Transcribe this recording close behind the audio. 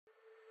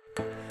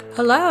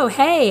Hello,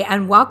 hey,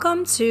 and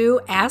welcome to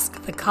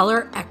Ask the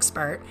Color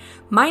Expert.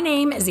 My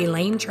name is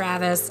Elaine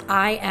Travis.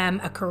 I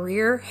am a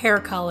career hair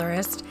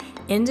colorist,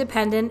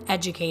 independent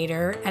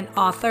educator, and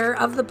author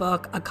of the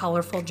book A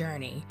Colorful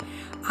Journey.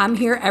 I'm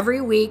here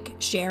every week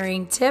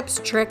sharing tips,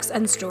 tricks,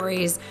 and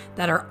stories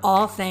that are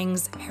all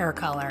things hair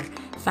color.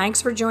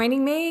 Thanks for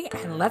joining me,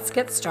 and let's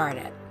get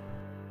started.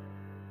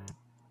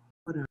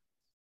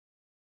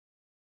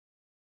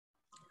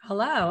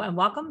 Hello, and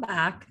welcome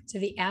back to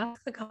the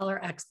Ask the Color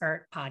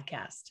Expert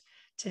podcast.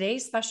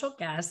 Today's special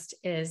guest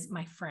is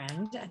my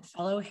friend and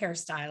fellow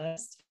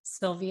hairstylist,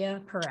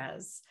 Sylvia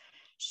Perez.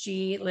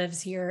 She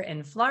lives here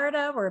in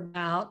Florida. We're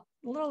about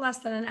a little less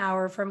than an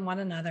hour from one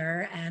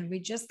another, and we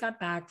just got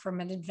back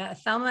from an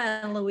Thelma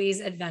and Louise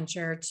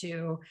adventure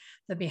to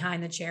the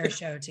Behind the Chair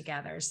show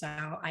together. So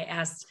I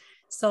asked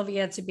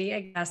Sylvia to be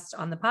a guest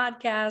on the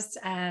podcast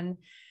and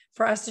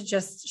for us to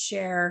just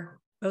share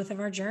both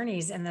of our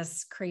journeys in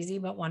this crazy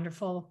but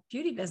wonderful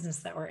beauty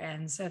business that we're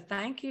in. So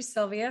thank you,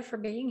 Sylvia, for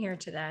being here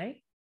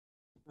today.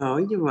 Oh,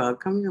 you're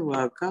welcome. You're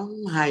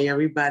welcome. Hi,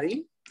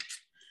 everybody.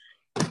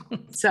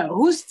 So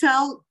who's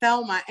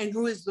Thelma and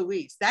who is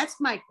Louise? That's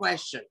my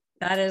question.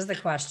 That is the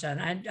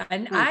question.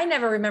 I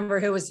never remember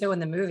who was who in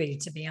the movie,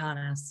 to be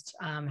honest.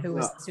 Who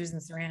was Susan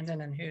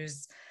Sarandon and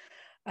who's,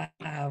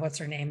 what's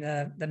her name?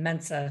 The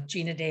Mensa,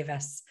 Gina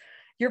Davis.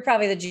 You're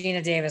probably the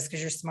Gina Davis because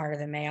you're smarter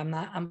than me.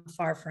 I'm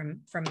far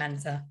from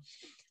Mensa.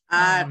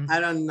 I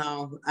don't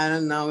know. I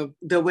don't know.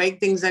 The way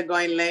things are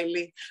going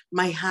lately,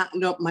 my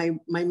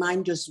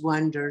mind just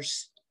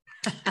wanders.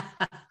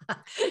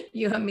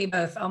 You and me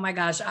both. Oh my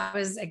gosh. I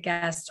was a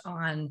guest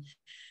on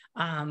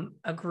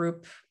a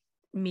group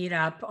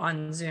meetup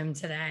on Zoom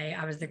today.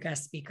 I was the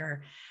guest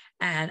speaker,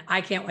 and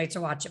I can't wait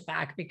to watch it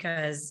back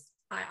because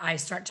I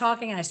start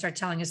talking and I start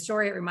telling a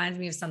story. It reminds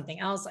me of something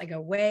else. I go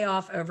way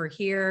off over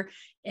here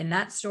in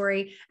that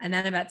story. And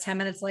then about 10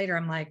 minutes later,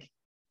 I'm like,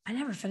 I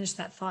never finished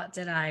that thought,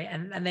 did I?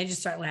 And they just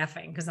start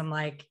laughing because I'm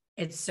like,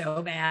 it's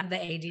so bad.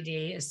 The ADD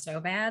is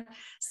so bad.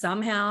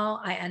 Somehow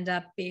I end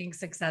up being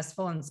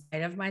successful in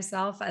spite of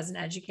myself as an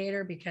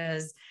educator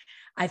because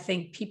I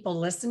think people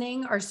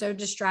listening are so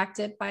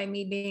distracted by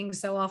me being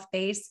so off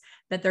base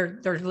that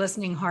they're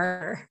listening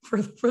harder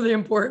for the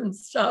important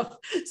stuff.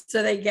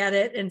 So they get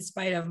it in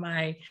spite of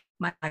my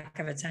lack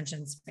of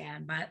attention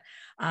span. But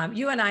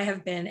you and I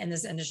have been in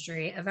this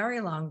industry a very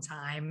long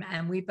time,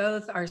 and we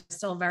both are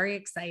still very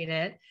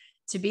excited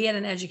to be at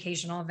an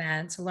educational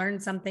event, to learn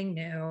something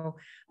new.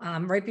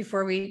 Right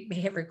before we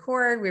hit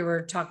record, we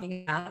were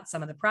talking about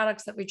some of the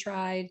products that we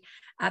tried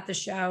at the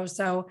show.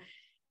 So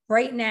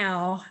right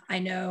now, I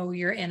know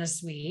you're in a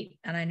suite,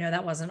 and I know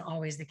that wasn't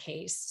always the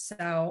case.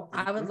 So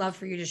I would love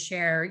for you to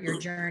share your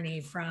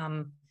journey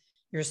from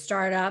your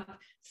startup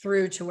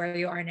through to where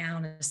you are now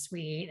in a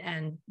suite,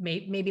 and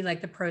maybe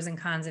like the pros and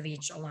cons of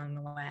each along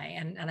the way.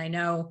 And I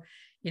know,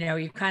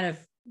 you've kind of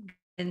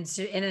been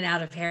in and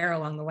out of hair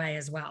along the way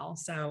as well.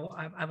 So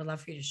I would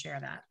love for you to share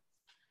that.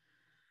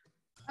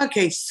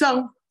 Okay,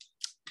 so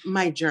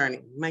my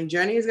journey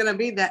is going to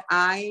be that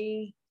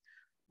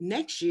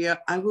next year,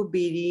 I will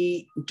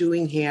be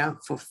doing hair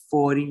for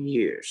 40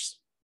 years.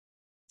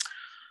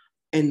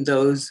 In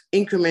those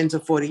increments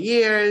of 40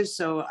 years,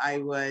 so I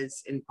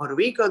was in Puerto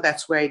Rico.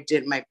 That's where I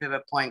did my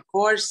Pivot Point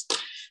course.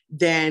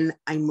 Then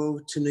I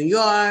moved to New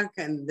York,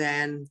 and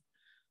then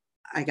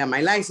I got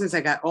my license.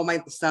 I got all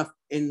my stuff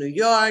in New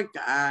York.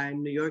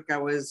 In New York, I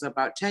was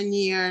about 10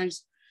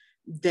 years.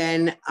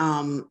 Then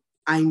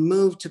I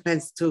moved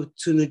to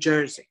New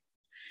Jersey.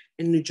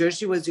 And New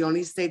Jersey was the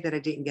only state that I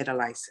didn't get a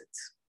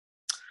license.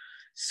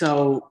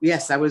 So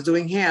yes, I was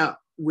doing hair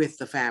with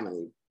the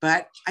family,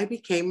 but I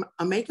became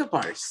a makeup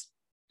artist.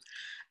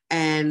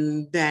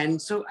 And then,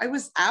 so I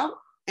was out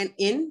and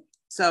in,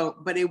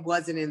 but it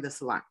wasn't in the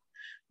salon,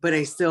 but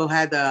I still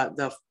had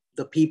the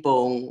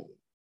people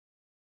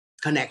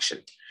connection.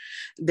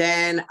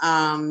 Then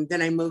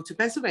I moved to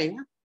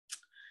Pennsylvania,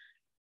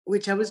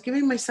 which I was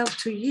giving myself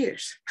 2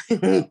 years.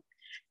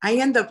 I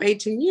ended up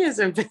 18 years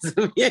in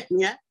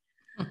Pennsylvania.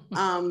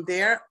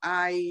 There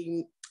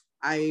I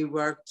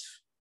worked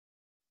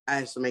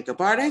as a makeup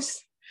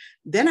artist.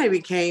 Then I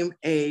became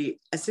an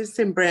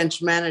assistant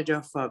branch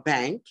manager for a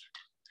bank.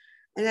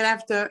 And then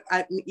after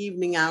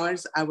evening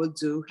hours, I would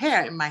do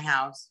hair in my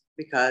house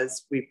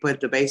because we put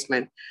the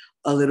basement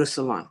a little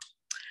salon.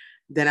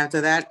 Then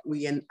after that,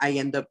 I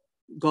ended up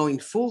going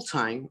full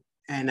time,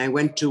 and I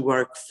went to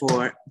work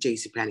for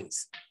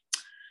JCPenney's.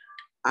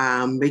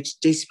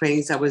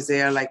 JCPenney's, I was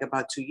there like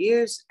about 2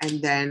 years,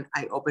 and then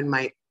I opened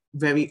my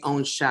very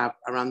own shop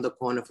around the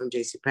corner from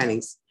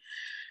JCPenney's,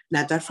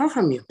 not that far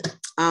from you.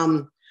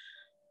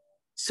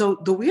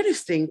 So the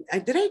weirdest thing,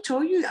 did I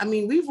tell you? I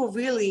mean, we were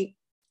really,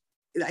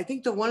 I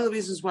think one of the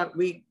reasons why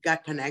we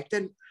got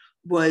connected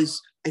was,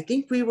 I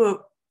think we were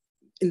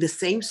in the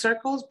same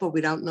circles, but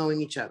without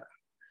knowing each other.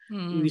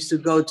 We used to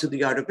go to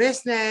the Art of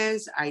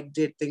Business. I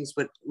did things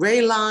with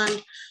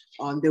Raylon.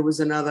 There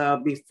was another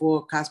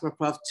before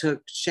Cosmoprof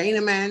took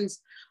Shainemans.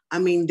 I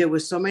mean, there were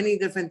so many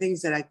different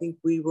things that I think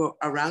we were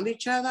around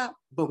each other,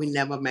 but we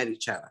never met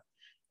each other.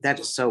 That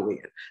is so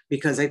weird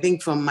because I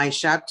think from my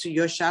shop to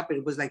your shop,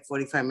 it was like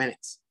 45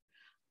 minutes.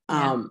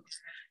 Yeah.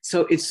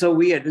 So it's so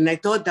weird. And I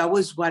thought that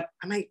was what,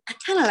 I'm like, I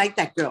kind of like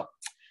that girl.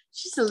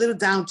 She's a little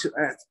down to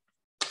earth.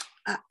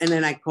 And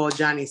then I called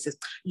Johnny, says,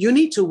 you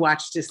need to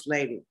watch this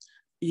lady.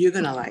 You're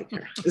going to like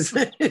her.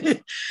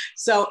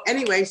 So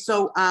anyway,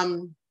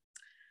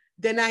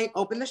 then I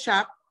opened the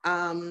shop.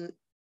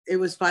 It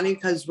was funny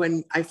because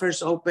when I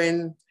first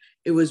opened,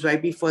 it was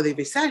right before the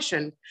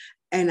recession.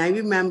 And I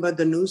remember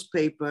the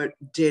newspaper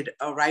did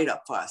a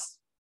write-up for us.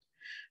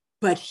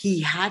 But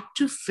he had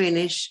to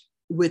finish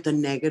with a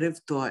negative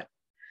thought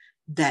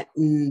that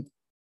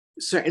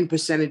certain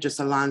percentage of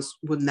salons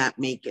would not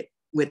make it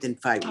within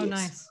 5 years. Oh,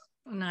 nice.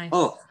 Oh, nice.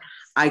 Oh,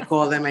 I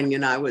called him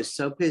and, I was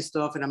so pissed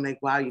off and I'm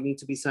like, wow, you need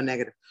to be so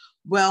negative.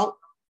 Well,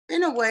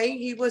 in a way,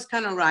 he was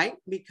kind of right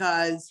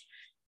because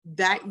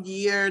that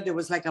year there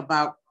was like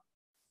about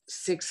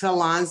 6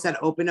 salons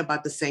that opened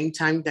about the same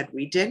time that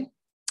we did.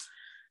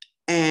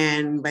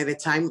 And by the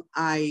time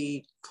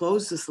I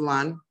closed the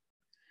salon,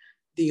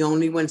 the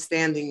only one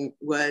standing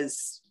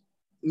was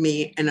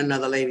me and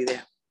another lady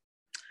there.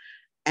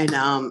 And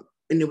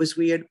it was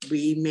weird.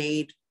 We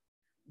made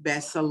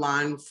best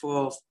salon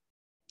for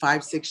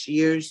 5-6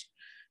 years.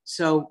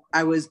 So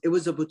it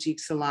was a boutique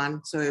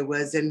salon. So it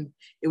was a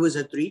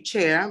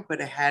 3-chair,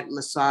 but it had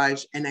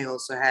massage and I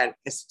also had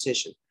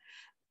esthetician.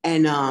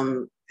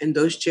 And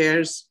those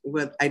chairs,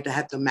 I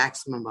had the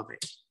maximum of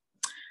it.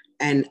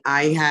 And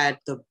I had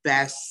the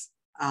best,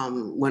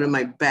 one of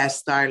my best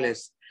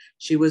stylists.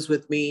 She was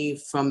with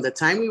me from the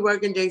time we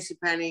worked in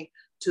JCPenney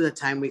to the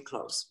time we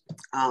closed.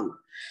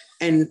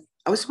 And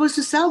I was supposed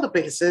to sell the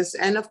pieces.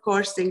 And of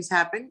course, things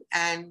happened.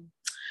 And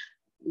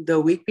the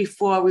week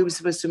before we were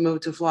supposed to move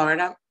to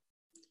Florida,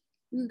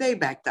 they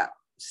backed up.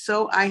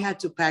 So I had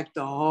to pack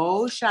the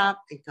whole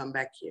shop and come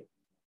back here.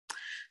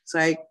 So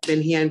I've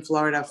been here in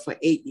Florida for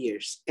 8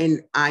 years.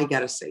 And I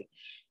gotta say,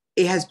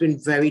 it has been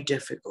very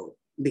difficult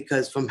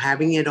because from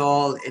having it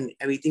all and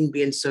everything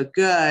being so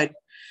good,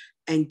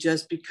 and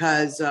just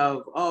because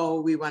of,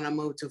 we wanna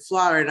move to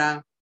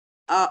Florida,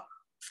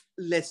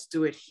 let's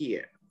do it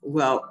here.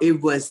 Well,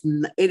 it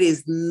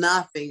is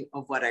nothing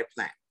of what I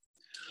planned.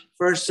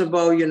 First of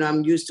all,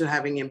 I'm used to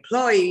having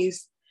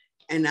employees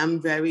and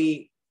I'm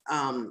very,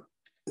 how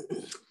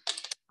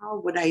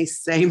would I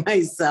say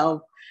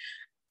myself?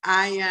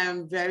 I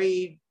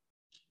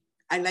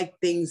like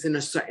things in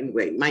a certain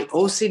way. My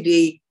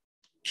OCD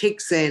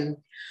kicks in.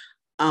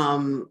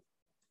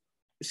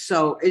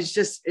 So it's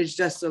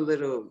just a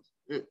little,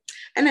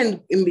 and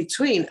then in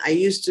between, I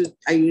used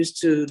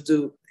to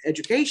do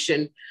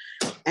education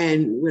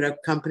and with a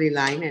company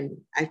line, and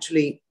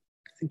actually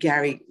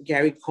Gary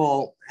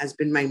Cole has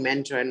been my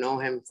mentor. I know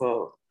him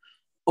for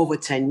over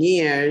 10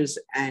 years.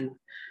 And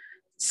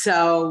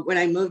so when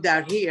I moved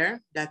out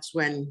here, that's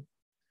when,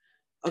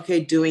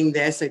 doing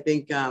this, I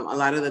think a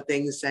lot of the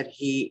things that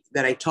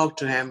I talked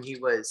to him, he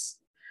was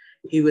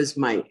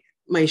my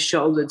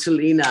shoulder to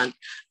lean on.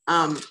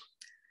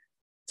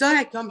 So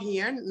I come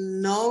here,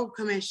 no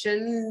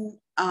commission.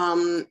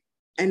 And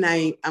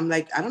I'm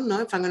like, I don't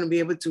know if I'm going to be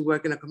able to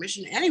work in a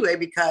commission anyway,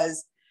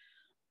 because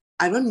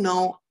I don't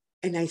know.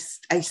 And I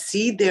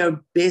see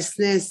their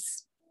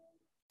business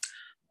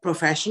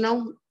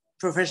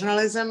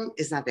professionalism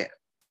is not there.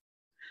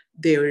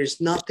 There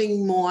is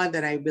nothing more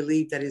that I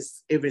believe that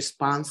is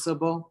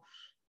irresponsible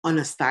on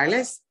a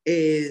stylist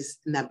is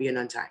not being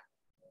on time.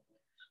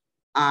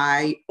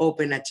 I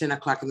open at 10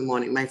 o'clock in the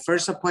morning. My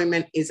first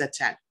appointment is at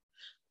 10.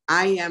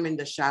 I am in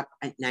the shop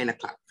at 9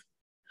 o'clock.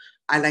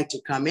 I like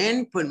to come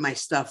in, put my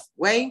stuff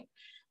away,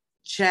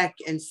 check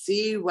and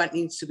see what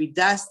needs to be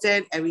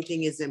dusted.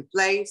 Everything is in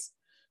place.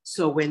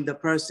 So when the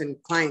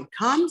client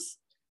comes,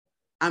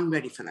 I'm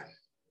ready for them,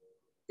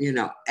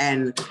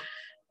 and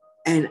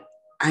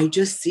I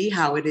just see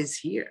how it is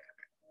here.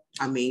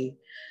 I mean,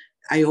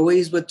 I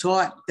always was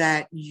taught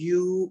that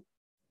you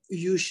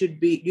should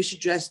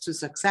dress to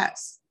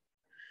success.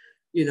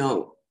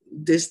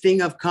 This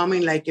thing of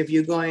coming, like if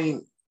you're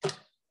going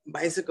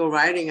bicycle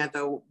riding at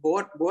the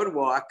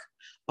boardwalk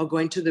or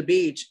going to the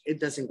beach, it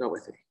doesn't go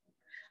with me.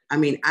 I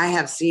mean, I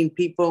have seen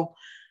people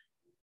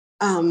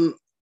coming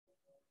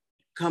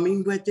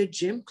with their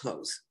gym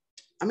clothes.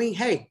 I mean,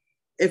 hey,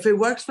 if it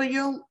works for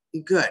you,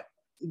 good.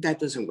 That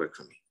doesn't work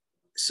for me.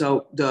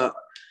 So the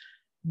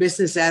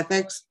business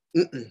ethics,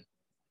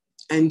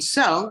 and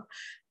so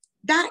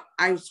that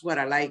is what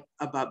I like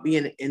about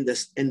being in the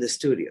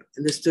studio.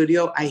 In the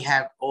studio, I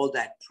have all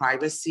that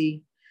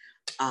privacy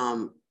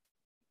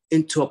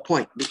into a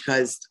point,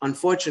 because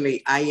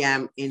unfortunately, I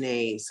am in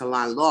a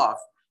salon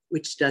loft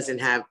which doesn't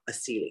have a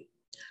ceiling.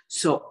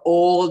 So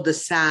all the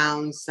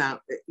sound,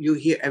 you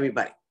hear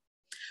everybody,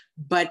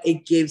 but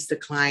it gives the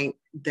client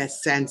that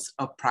sense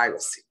of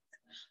privacy.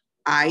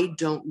 I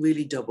don't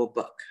really double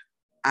book.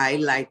 I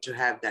like to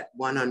have that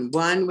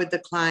one-on-one with the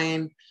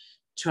client,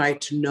 try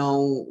to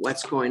know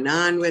what's going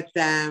on with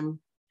them.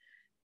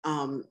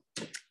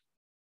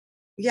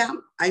 Yeah,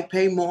 I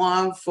pay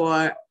more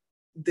for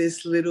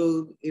this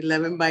little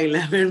 11 by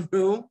 11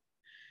 room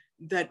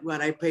than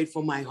what I paid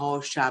for my whole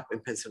shop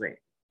in Pennsylvania.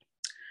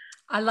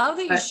 I love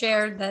that you But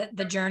shared that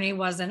the journey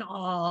wasn't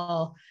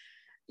all,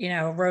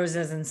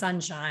 roses and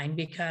sunshine,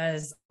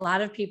 because a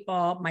lot of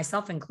people,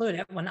 myself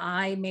included, when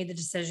I made the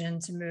decision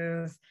to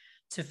move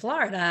to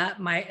Florida,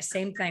 my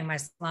same thing, my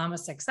salon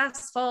was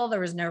successful. There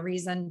was no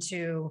reason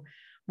to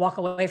walk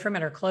away from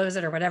it or close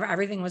it or whatever.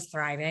 Everything was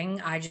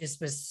thriving. I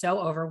just was so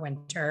over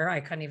winter.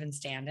 I couldn't even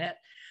stand it.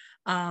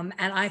 And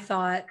I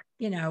thought,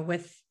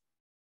 with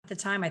at the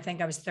time, I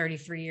think I was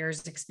 33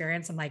 years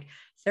experience. I'm like,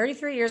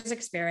 33 years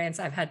experience.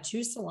 I've had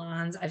 2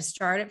 salons. I've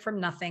started from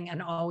nothing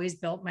and always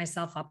built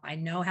myself up. I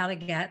know how to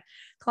get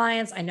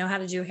clients. I know how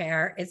to do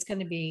hair. It's going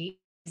to be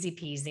easy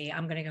peasy.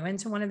 I'm going to go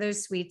into one of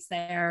those suites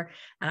there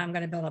and I'm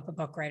going to build up a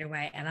book right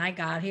away. And I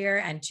got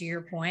here. And to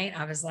your point,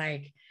 I was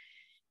like,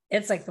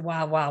 it's like the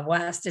wild, wild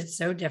west. It's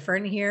so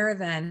different here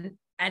than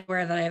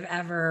anywhere that I've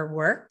ever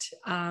worked.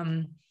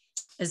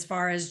 As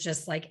far as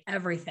just like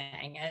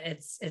everything,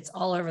 it's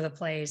all over the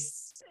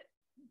place.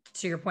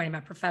 To your point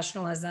about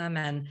professionalism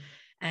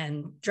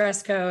and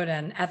dress code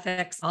and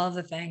ethics, all of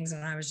the things.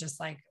 And I was just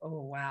like,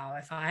 oh, wow,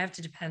 if I have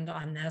to depend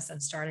on this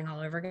and starting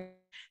all over again,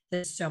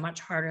 this is so much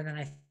harder than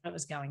I thought it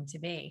was going to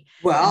be.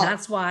 well, And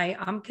that's why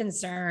I'm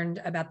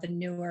concerned about the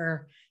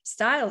newer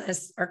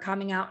stylists are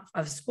coming out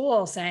of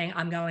school saying,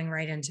 I'm going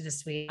right into the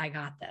suite. I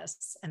got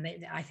this. And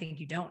I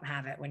think you don't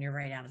have it when you're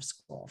right out of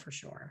school, for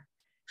sure.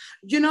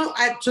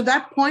 To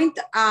that point,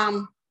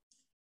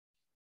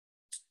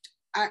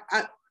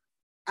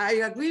 I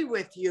agree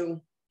with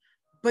you,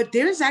 but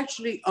there's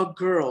actually a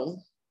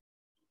girl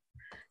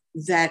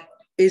that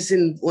is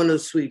in one of the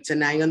suites,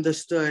 and I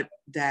understood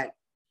that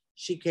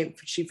she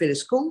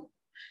finished school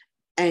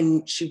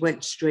and she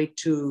went straight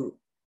to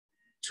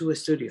a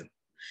studio.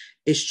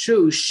 It's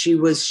true, she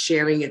was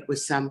sharing it with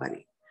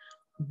somebody,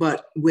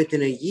 but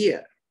within a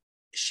year,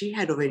 she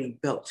had already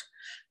built.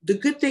 The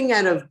good thing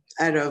out of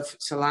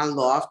Salon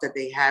Loft that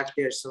they have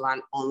their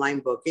salon online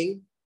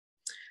booking.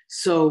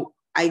 So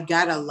I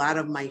got a lot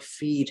of my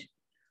feed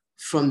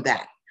from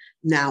that.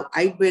 Now,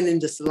 I've been in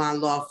the Salon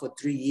Loft for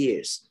 3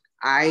 years.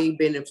 I've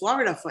been in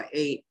Florida for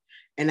 8.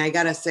 And I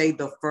gotta say,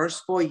 the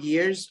first 4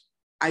 years,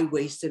 I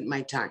wasted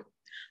my time.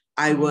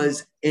 I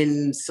was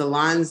in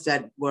salons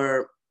that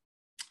were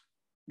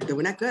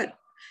not good.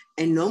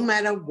 And no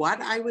matter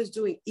what I was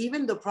doing,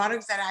 even the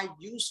products that I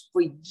used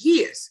for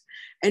years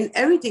and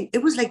everything,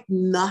 it was like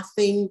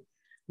nothing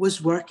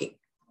was working.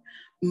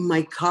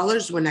 My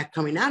colors were not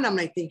coming out. I'm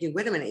like thinking,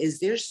 wait a minute, is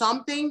there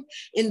something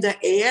in the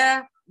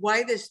air?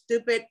 Why the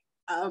stupid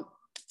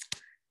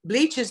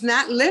bleach is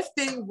not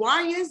lifting?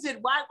 Why is it?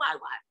 Why?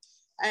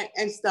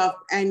 And stuff.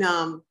 And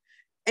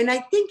I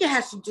think it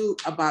has to do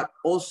about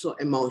also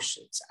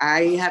emotions.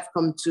 I have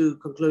come to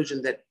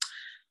conclusion that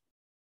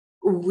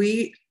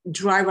we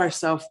drive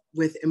ourselves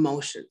with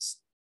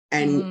emotions.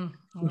 And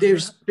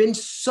there's been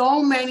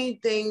so many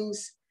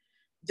things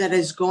that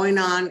is going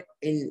on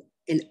in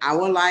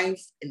our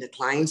life, in the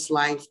client's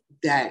life,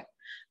 that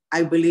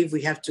I believe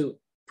we have to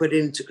put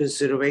into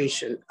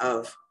consideration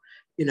of,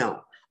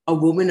 a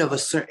woman of a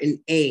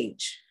certain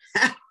age.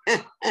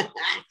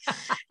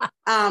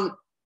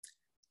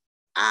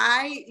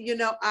 I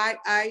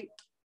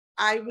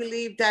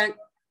believe that,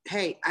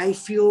 hey, I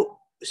feel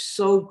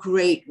so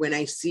great when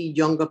I see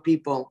younger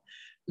people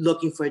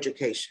looking for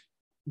education,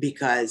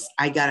 because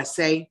I gotta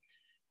say,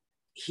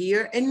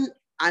 here, and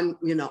I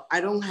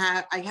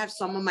have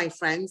some of my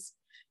friends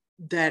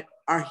that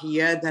are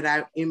here that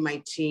are in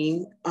my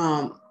team,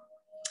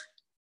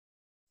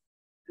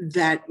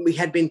 that we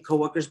had been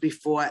coworkers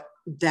before,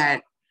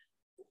 that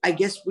I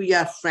guess we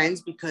are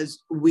friends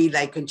because we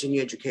like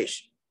continuing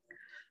education.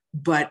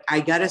 But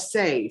I gotta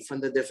say,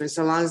 from the different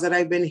salons that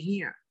I've been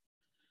here,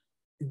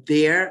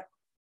 there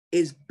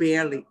is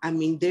barely,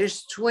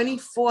 there's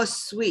 24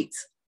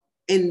 suites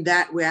in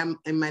that where I'm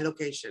in my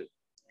location.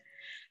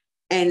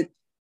 And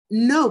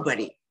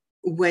nobody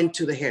went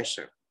to the hair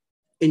show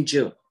in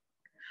June.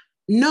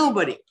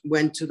 Nobody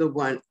went to the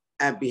one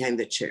behind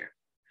the chair.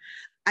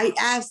 I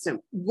asked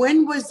them,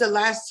 when was the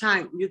last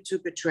time you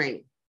took a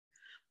training?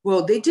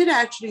 Well, they did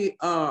actually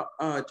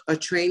a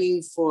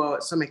training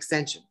for some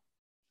extension.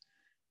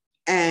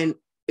 And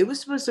it was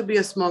supposed to be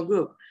a small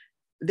group.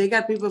 They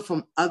got people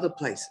from other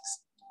places.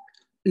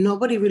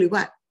 Nobody really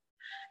went.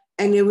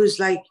 And it was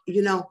like,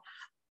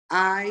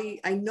 I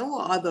know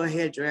other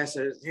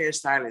hairdressers,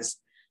 hairstylists,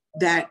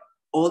 that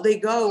all they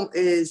go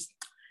is,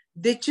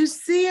 did you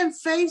see on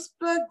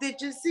Facebook? Did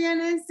you see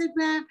on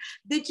Instagram?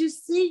 Did you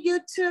see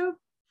YouTube?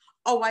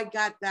 Oh, I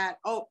got that.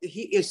 Oh,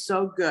 he is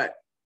so good.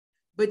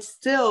 But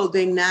still,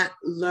 they're not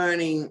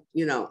learning,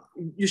 you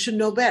should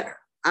know better.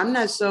 I'm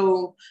not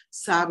so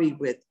savvy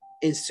with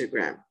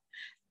Instagram.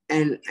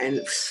 And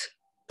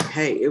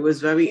hey, it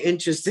was very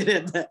interesting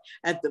at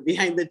the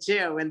behind the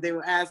chair when they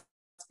were asking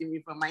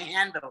me for my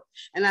handle.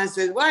 And I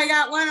said, well, I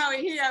got one over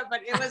here,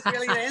 but it was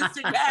really the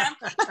Instagram.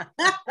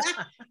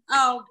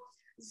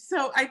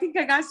 So I think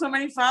I got so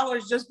many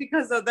followers just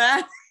because of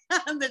that.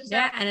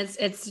 Yeah, and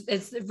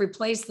it's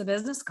replaced the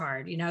business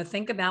card.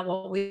 Think about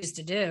what we used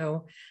to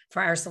do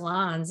for our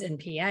salons in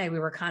PA, we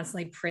were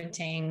constantly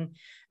printing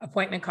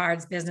appointment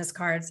cards, business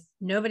cards.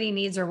 Nobody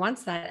needs or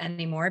wants that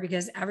anymore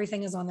because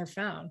everything is on their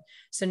phone.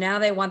 So now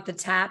they want the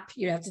tap.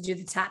 You have to do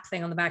the tap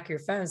thing on the back of your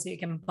phone so you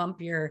can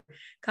bump your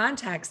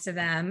contacts to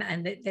them,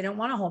 and they don't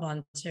want to hold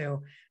on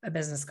to a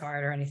business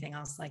card or anything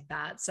else like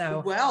that.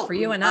 So for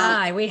you and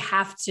I, we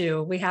have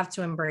to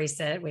embrace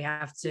it. We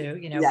have to,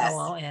 yes. go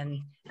all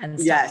in and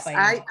yes. stop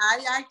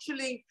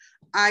fighting.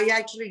 I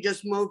actually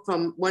just moved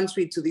from one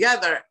suite to the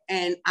other,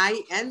 and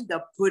I end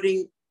up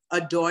putting a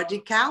door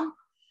decal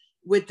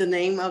with the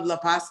name of La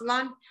Paz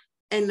Salon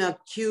and a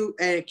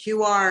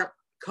QR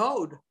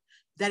code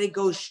that it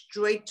goes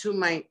straight to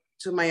my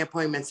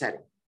appointment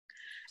setting.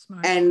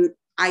 Smart. And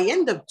I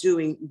end up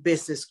doing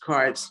business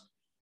cards,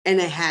 and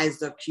it has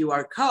the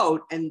QR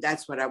code, and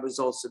that's what I was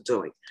also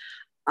doing.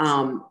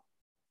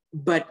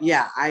 But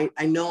yeah,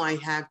 I know I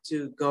have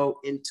to go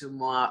into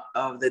more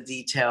of the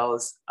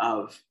details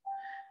of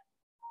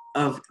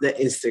the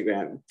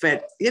Instagram,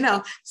 but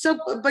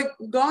but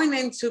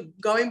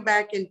going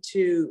back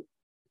into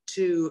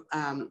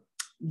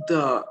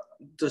the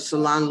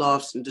salon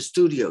lofts and the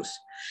studios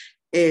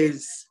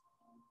is,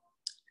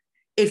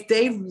 if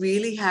they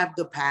really have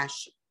the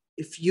passion,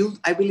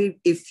 I believe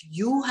if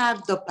you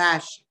have the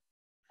passion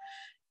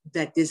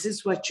that this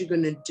is what you're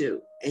going to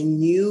do,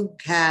 and you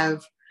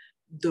have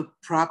the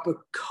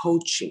proper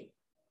coaching,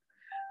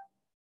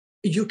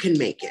 you can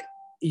make it.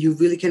 You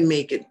really can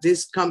make it.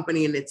 This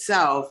company in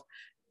itself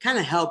kind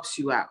of helps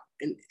you out.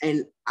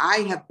 And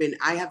I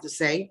have to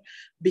say,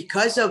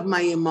 because of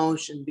my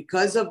emotion,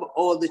 because of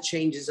all the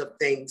changes of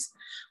things,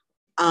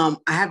 I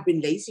have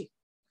been lazy,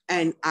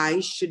 and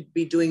I should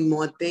be doing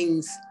more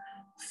things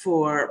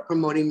for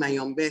promoting my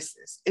own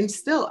business. And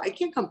still, I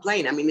can't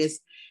complain. I mean, this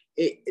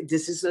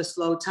is a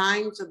slow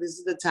time. So this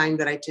is the time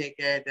that I take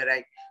it, that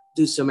I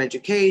do some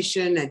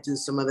education, I do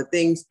some other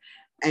things,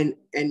 and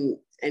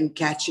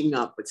catching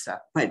up with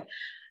stuff. But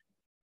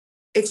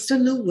it's the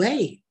new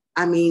way.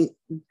 I mean,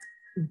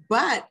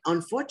 but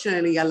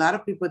unfortunately, a lot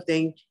of people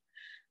think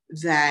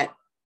that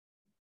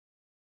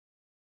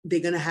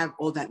they're going to have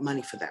all that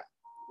money for them.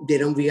 They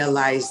don't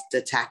realize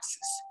the taxes.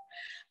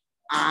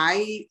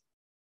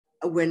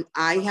 When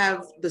I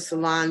have the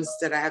salons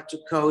that I have to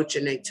coach,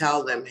 and they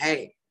tell them,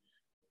 hey,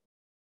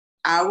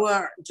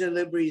 our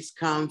deliveries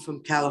come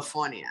from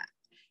California.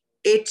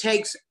 It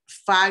takes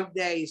 5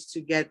 days to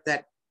get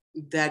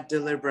that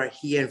delivery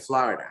here in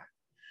Florida.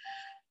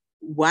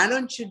 Why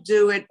don't you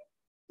do it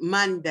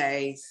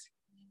Mondays?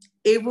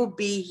 It will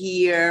be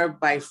here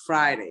by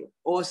Friday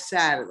or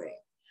Saturday.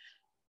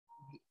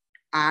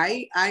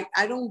 I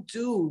don't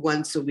do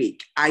once a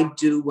week. I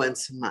do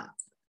once a month.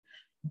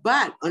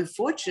 But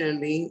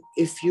unfortunately,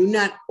 if you're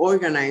not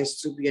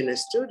organized to be in a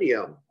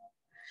studio,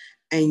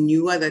 and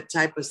you are the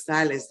type of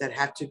stylist that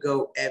have to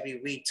go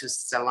every week to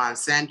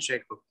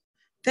salon-centric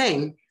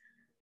thing,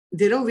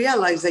 they don't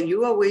realize that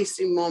you are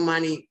wasting more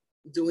money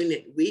doing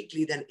it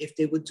weekly than if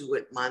they would do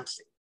it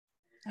monthly.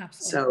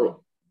 Absolutely.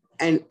 So,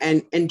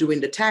 and doing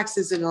the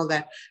taxes and all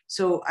that.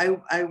 So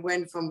I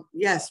went from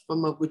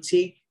a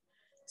boutique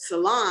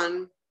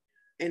salon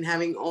and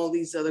having all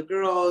these other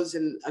girls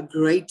and a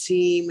great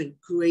team and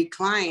great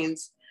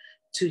clients,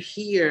 to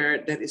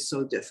here that is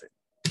so different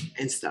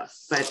and stuff.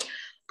 But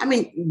I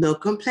mean, no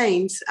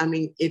complaints. I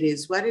mean, it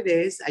is what it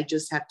is. I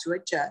just have to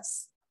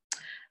adjust.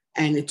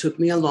 And it took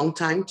me a long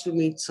time to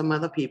meet some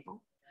other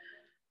people.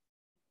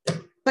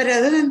 But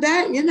other than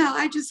that,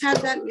 I just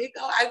have that,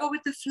 I go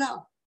with the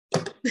flow.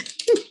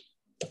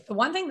 The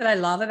one thing that I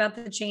love about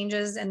the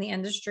changes in the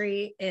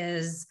industry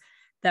is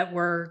that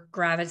we're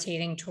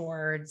gravitating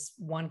towards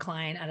one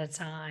client at a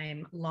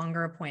time,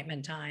 longer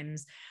appointment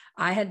times.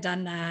 I had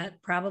done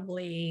that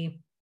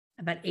probably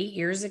about 8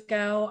 years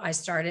ago. I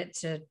started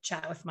to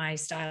chat with my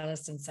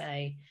stylist and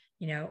say,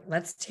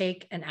 let's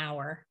take an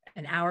hour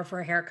for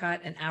a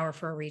haircut, an hour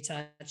for a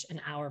retouch, an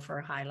hour for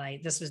a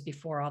highlight. This was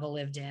before all the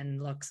lived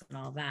in looks and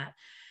all that.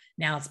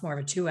 Now it's more of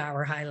a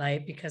 2-hour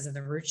highlight because of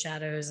the root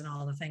shadows and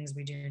all the things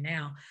we do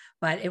now.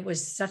 But it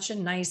was such a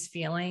nice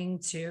feeling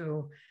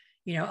to,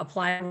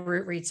 apply a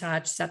root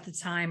retouch, set the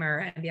timer,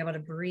 and be able to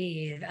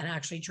breathe and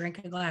actually drink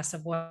a glass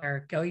of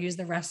water, go use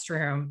the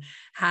restroom,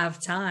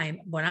 have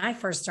time. When I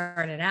first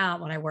started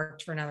out, when I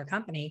worked for another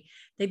company,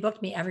 they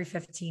booked me every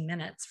 15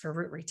 minutes for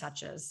root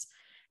retouches.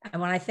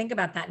 And when I think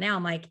about that now,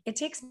 I'm like, it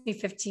takes me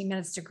 15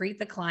 minutes to greet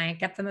the client,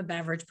 get them a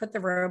beverage, put the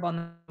robe on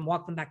them, and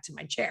walk them back to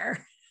my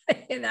chair.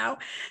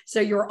 So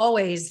you're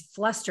always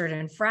flustered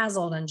and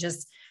frazzled, and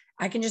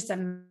I can just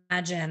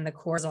imagine the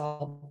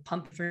cortisol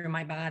pumping through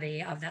my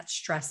body of that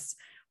stress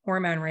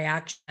hormone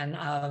reaction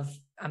of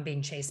I'm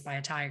being chased by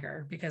a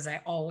tiger, because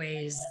I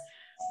always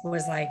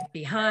was like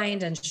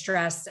behind and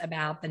stressed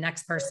about the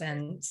next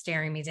person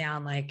staring me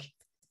down, like,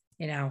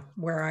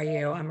 where are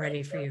you? I'm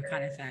ready for you,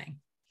 kind of thing.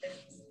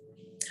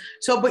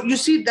 So, but you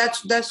see,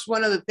 that's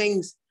one of the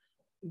things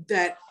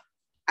that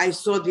I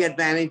saw the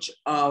advantage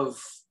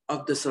of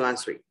the salon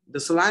suite. The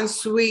salon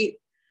suite,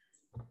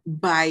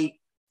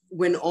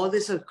 when all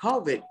this was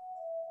COVID,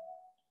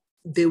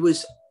 there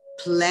was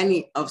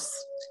plenty of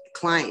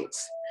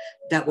clients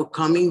that were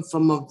coming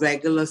from a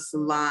regular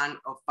salon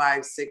of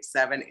 5, 6,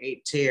 7,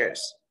 8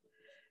 tiers.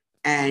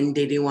 And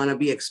they didn't want to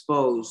be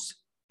exposed.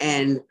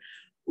 And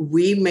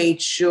we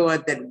made sure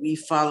that we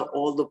follow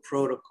all the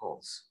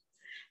protocols.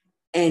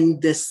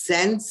 And the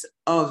sense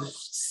of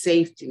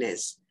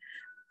safetyness,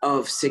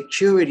 of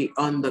security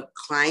on the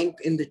client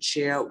in the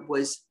chair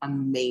was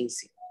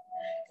amazing.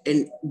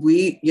 And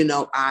we,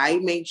 I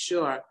made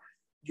sure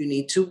you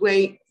need to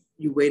wait.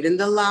 You wait in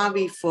the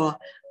lobby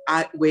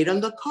wait on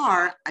the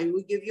car. I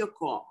will give you a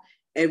call.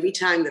 Every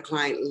time the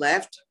client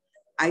left,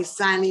 I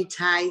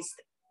sanitized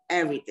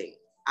everything.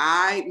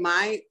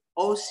 My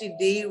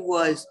OCD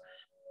was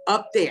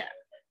up there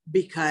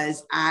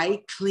because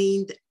I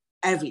cleaned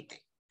everything.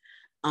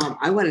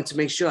 I wanted to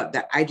make sure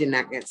that I did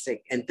not get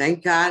sick. And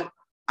thank God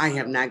I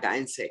have not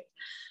gotten sick.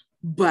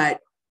 But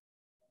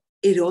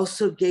it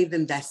also gave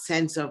them that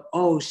sense of,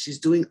 oh, she's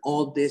doing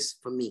all this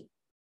for me.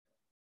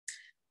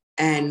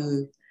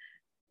 And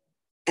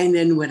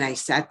then when I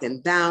sat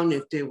them down,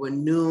 if they were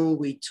new,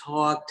 we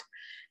talked.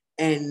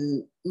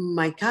 And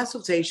my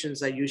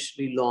consultations are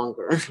usually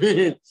longer.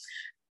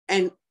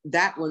 And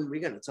that one,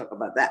 we're going to talk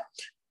about that.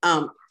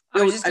 I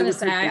was just going to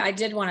say, I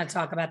did want to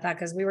talk about that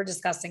because we were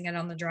discussing it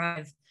on the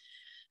drive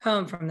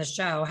home from the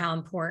show, how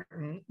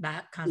important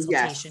that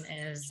consultation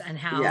is, and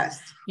how,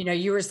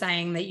 you were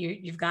saying that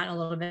you've gotten a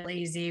little bit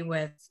lazy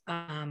with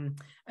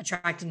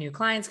attracting new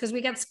clients because we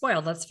get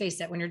spoiled. Let's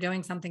face it, when you're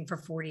doing something for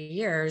 40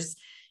 years,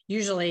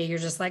 usually you're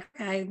just like,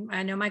 okay,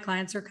 I know my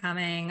clients are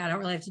coming. I don't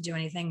really have to do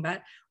anything.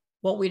 But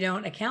what we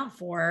don't account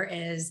for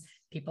is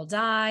people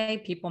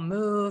die, people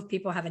move,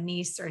 people have a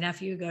niece or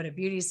nephew go to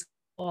beauty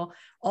school.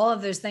 All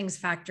of those things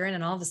factor in.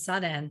 And all of a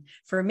sudden,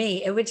 for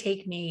me, it would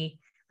take me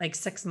like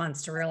 6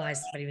 months to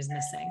realize somebody was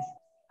missing.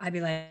 I'd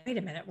be like, wait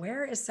a minute,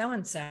 where is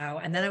so-and-so?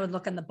 And then I would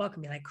look in the book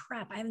and be like,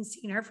 crap, I haven't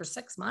seen her for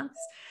 6 months,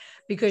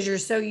 because you're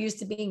so used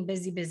to being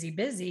busy,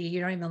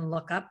 you don't even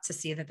look up to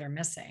see that they're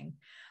missing.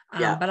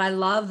 But I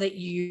love that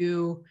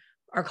you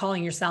are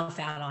calling yourself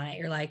out on it.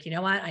 You're like, you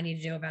know what? I need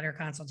to do a better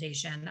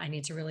consultation. I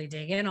need to really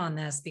dig in on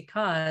this,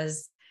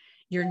 because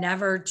you're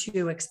never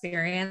too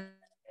experienced,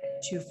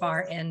 too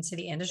far into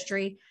the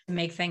industry to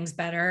make things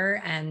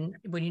better. And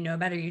when you know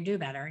better, you do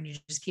better, and you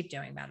just keep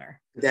doing better.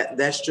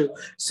 That's true.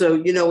 So,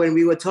 when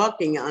we were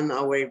talking on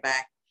our way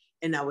back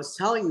and I was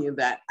telling you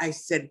that, I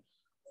said,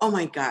 oh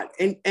my God.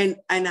 And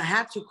I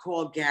have to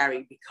call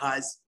Gary,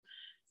 because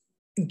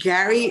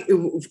Gary,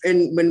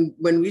 and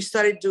when we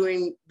started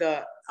doing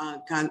the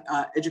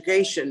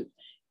education,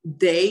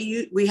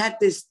 we had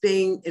this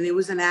thing, and it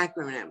was an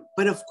acronym.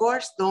 But of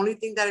course, the only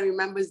thing that I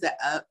remember is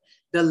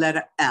the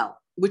letter L,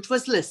 which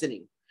was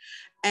listening.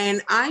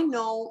 And I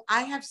know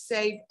I have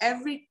saved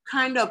every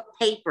kind of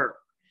paper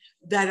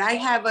that I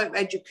have of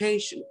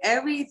education,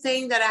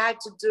 everything that I had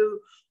to do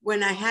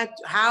when I had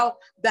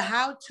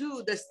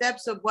the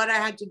steps of what I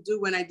had to do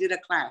when I did a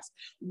class,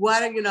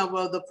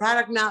 the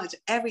product knowledge,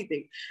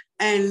 everything.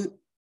 And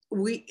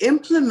we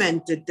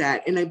implemented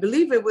that. And I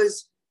believe it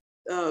was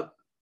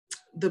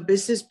the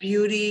business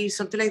beauty,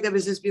 something like that,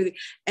 business beauty.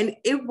 And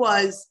it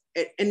was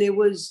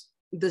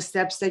the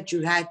steps that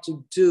you had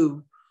to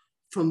do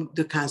from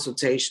the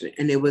consultation,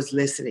 and it was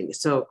listening.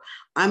 So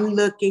I'm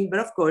looking,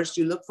 but of course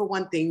you look for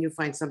one thing, you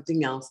find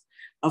something else.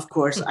 Of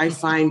course, I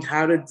find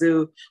how to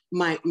do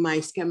my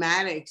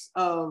schematics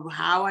of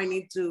how I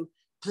need to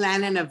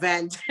plan an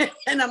event.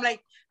 And I'm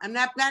like, I'm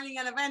not planning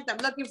an event. I'm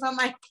looking for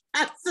my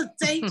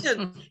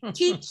consultation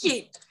cheat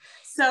sheet.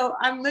 So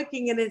I'm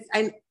looking at it,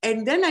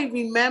 and then I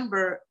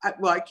remember,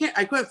 I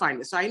couldn't find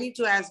it. So I need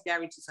to ask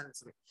Gary to send it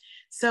to me.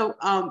 So,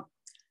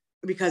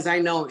 because I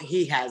know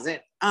he has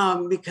it,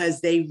 because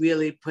they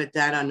really put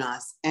that on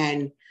us.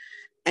 And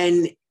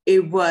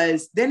it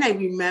was, then I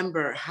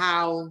remember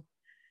how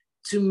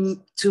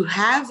to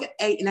have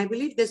and I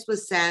believe this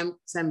was Sam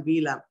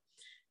Villa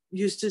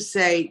used to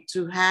say,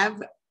 to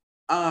have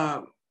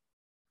a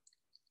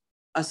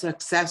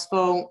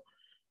successful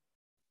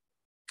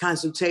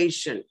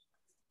consultation,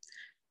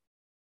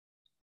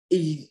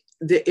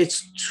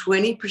 it's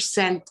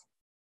 20%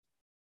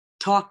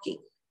 talking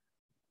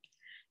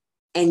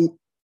and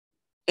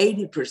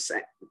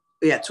 80%.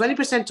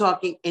 20%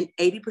 talking and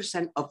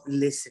 80% of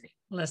listening.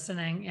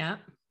 Listening, yeah.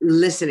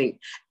 Listening.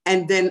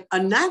 And then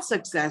a not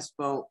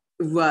successful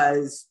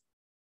was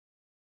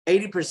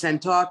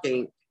 80%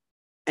 talking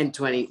and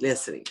 20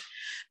 listening.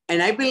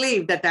 And I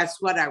believe that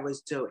that's what I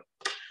was doing.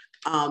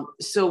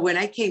 So when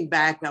I came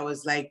back, I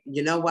was like,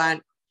 you know what?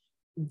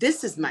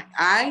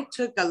 I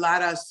took a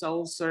lot of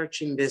soul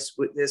searching this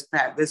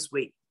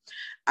week.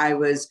 I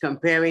was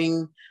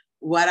comparing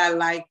what I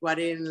liked, what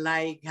I didn't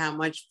like, how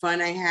much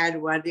fun I had,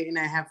 what didn't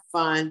I have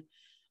fun.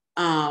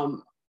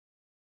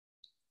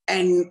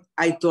 And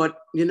I thought,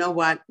 you know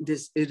what,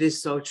 it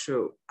is so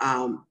true.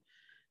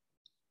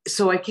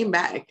 So I came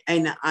back,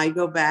 and I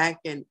go back,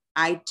 and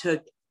I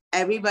took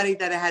everybody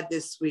that I had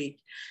this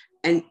week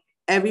and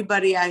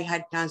everybody I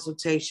had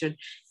consultation,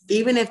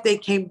 even if they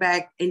came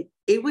back, and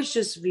it was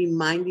just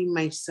reminding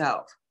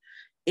myself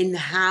in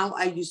how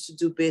I used to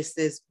do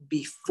business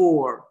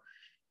before,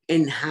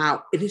 and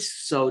how it is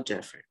so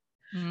different.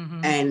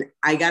 Mm-hmm. And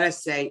I gotta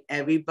say,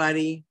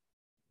 everybody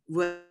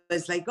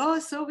was like, oh,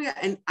 Sylvia.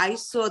 And I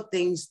saw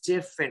things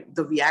different,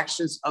 the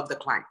reactions of the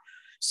client.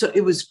 So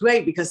it was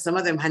great because some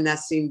of them had not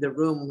seen the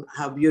room,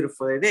 how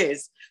beautiful it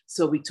is.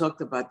 So we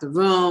talked about the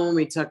room,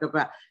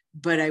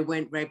 but I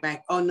went right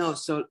back, oh no,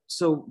 so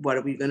what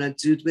are we gonna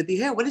do with the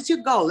hair? What is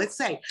your goal? Let's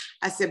say,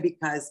 I said,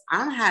 because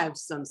I have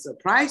some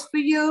surprise for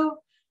you,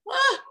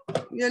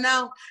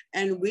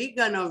 and we're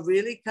gonna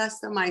really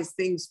customize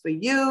things for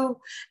you.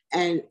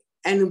 And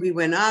we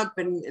went up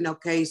and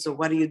okay, so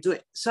what are you doing?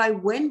 So I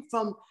went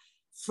from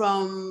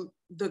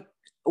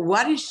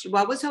what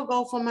was her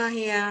goal for my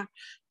hair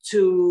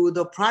to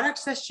the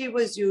products that she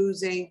was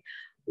using.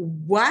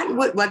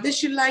 What did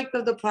she like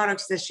of the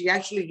products that she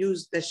actually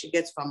used that she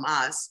gets from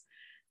us?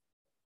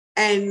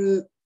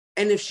 And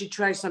if she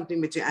tries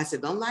something between, I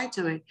said, don't lie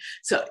to me.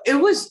 So it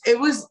was,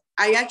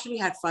 I actually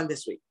had fun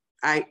this week.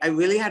 I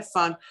really had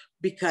fun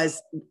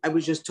because I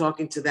was just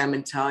talking to them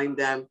and telling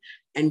them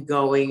and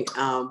going,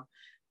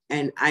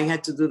 and I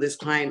had to do this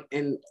client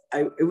and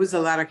it was a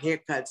lot of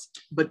haircuts,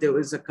 but there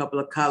was a couple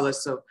of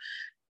colors. So,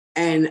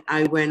 and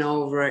I went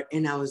over it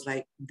and I was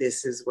like,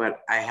 this is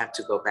what I have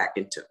to go back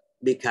into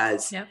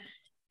because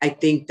I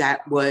think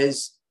that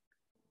was,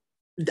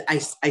 I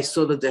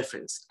saw the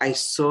difference. I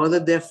saw the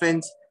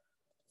difference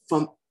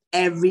from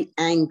every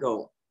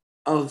angle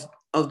of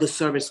the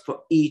service for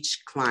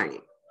each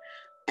client.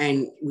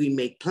 And we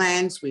make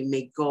plans, we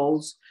make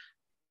goals.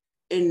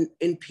 In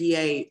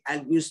PA,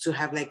 I used to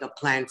have like a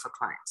plan for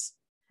clients.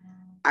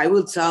 I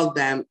will tell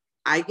them,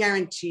 I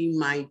guarantee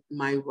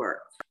my word.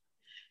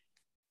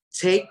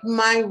 Take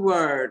my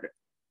word,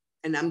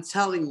 and I'm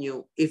telling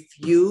you, if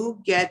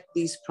you get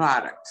these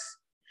products,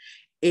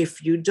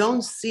 if you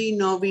don't see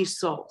no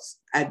results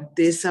at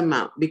this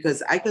amount,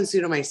 because I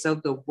consider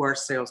myself the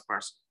worst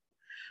salesperson.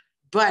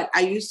 But I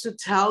used to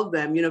tell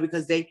them,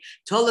 because they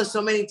told us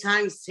so many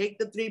times, take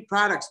the 3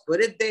 products, put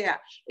it there.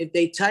 If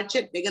they touch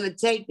it, they're going to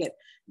take it,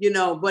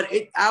 but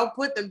I'll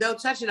put them, they'll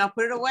touch it, I'll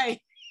put it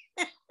away.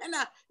 And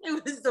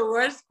it was the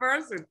worst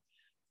person.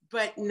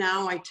 But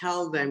now I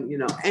tell them,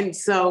 and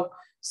so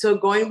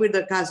going with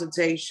the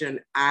consultation,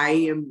 I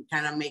am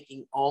kind of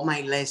making all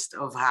my list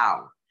of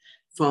how,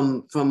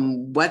 from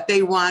what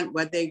they want,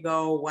 what they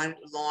go, what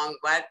long,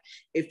 what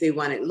if they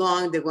want it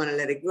long, they want to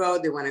let it grow,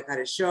 they want to cut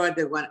it short,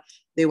 they want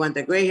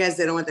the gray hairs,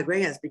 they don't want the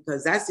gray hairs,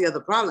 because that's the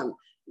other problem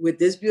with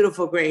this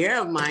beautiful gray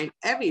hair of mine.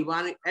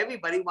 Everybody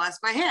wants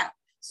my hair,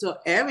 so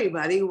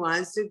everybody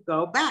wants to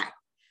go back.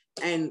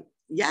 And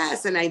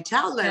yes, and I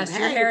tell them, yes,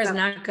 your hair is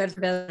not good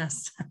for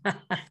business.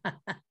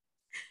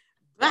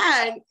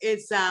 But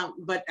it's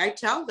but I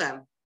tell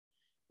them,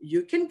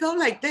 you can go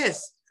like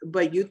this,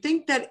 but you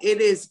think that it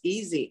is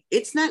easy.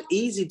 It's not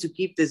easy to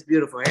keep this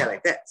beautiful hair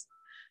like this.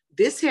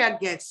 This hair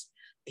gets,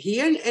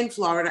 here in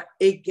Florida,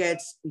 it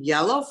gets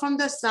yellow from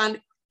the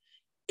sun.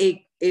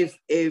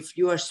 If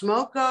you're a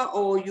smoker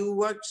or you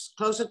work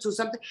closer to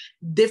something,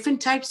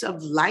 different types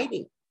of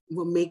lighting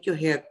will make your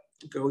hair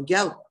go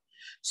yellow.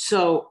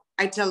 So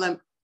I tell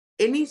them,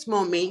 it needs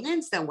more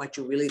maintenance than what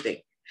you really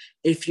think.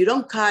 If you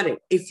don't cut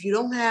it, if you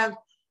don't have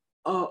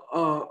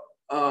a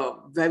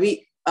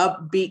very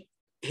upbeat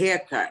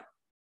haircut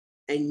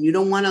and you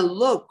don't want to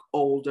look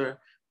older,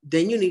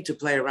 then you need to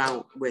play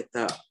around with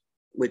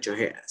your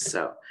hair.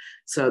 So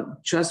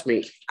trust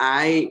me,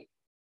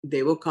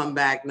 they will come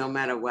back no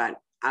matter what.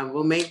 I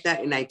will make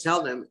that, and I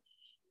tell them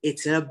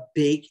it's a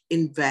big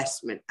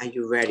investment. Are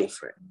you ready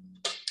for it?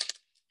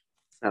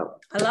 So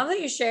I love that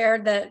you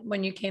shared that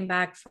when you came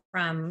back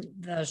from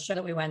the show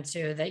that we went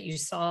to, that you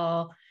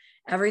saw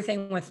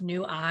everything with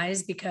new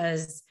eyes,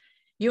 because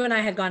you and I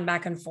had gone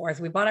back and forth.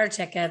 We bought our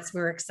tickets.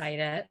 We were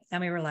excited.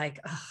 Then we were like,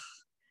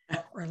 oh,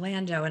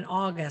 Orlando in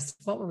August.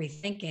 What were we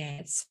thinking?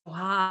 It's so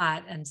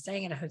hot and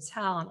staying at a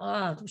hotel. And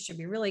oh, should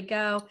we really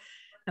go?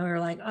 And we were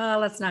like, oh,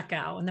 let's not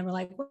go. And then we're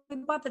like, well, we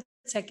bought the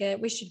ticket.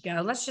 We should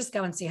go. Let's just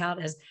go and see how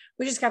it is.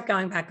 We just kept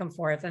going back and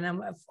forth. And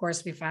then, of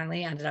course, we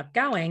finally ended up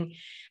going.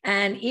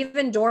 And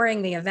even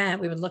during the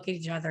event, we would look at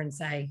each other and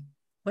say,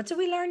 what did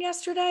we learn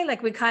yesterday?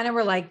 Like, we kind of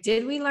were like,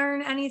 did we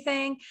learn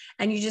anything?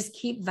 And you just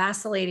keep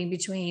vacillating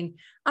between,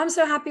 I'm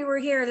so happy we're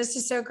here, this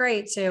is so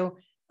great, to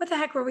what the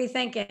heck were we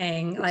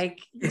thinking? Like,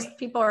 these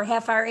people are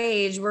half our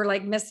age. We're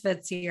like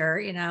misfits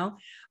here,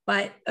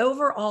 But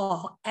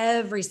overall,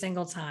 every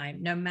single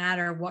time, no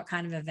matter what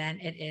kind of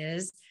event it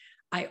is,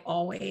 I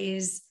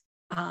always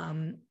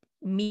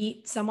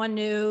meet someone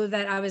new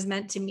that I was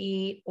meant to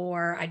meet,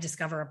 or I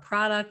discover a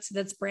product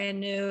that's brand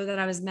new that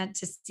I was meant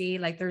to see.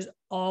 Like, there's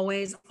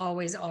always,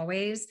 always,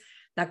 always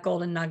that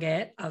golden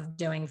nugget of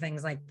doing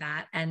things like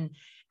that.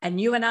 And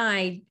you and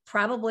I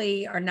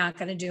probably are not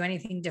going to do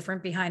anything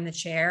different behind the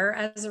chair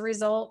as a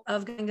result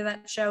of going to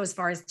that show as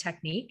far as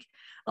technique.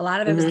 A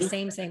lot of it was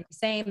the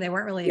same. They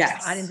weren't really,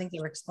 I didn't think they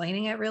were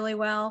explaining it really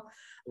well.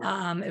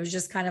 It was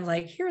just kind of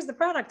like, here's the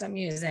product I'm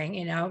using.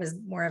 It was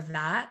more of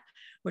that,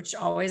 which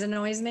always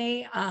annoys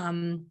me.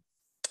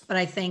 But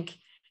I think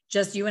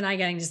just you and I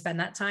getting to spend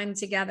that time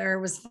together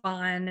was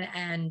fun,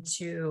 and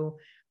to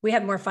we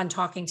had more fun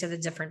talking to the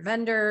different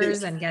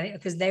vendors and getting,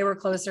 because they were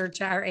closer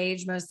to our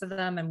age, most of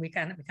them. And we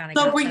kind of So, got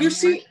but them you more.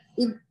 see,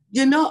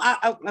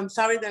 I'm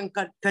sorry that I'm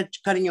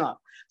cutting you off.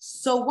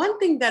 So one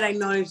thing that I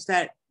noticed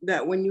that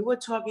when you were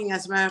talking,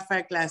 as a matter of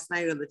fact, last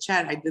night on the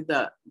chat, I did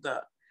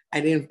I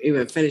didn't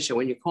even finish it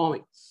when you called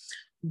me.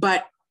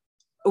 But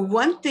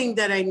one thing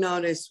that I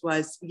noticed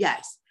was,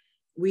 yes,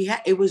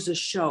 it was a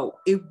show.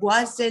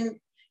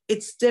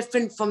 It's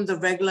different from the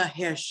regular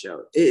hair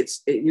show.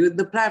 You're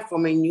the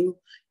platform, and you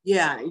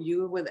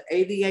with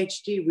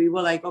ADHD, we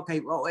were like,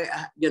 okay, well,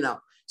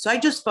 so I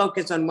just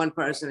focused on one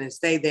person and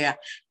stay there.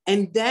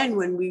 And then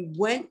when we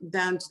went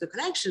down to the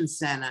Connection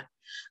Center,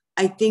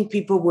 I think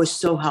people were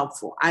so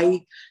helpful.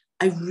 I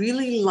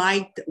really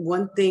liked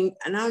one thing,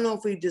 and I don't know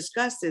if we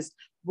discussed this,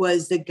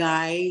 was the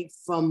guy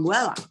from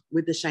Wella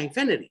with the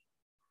Shinefinity.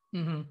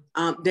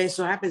 Mm-hmm. There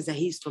so happens that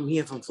he's from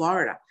here, from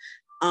Florida.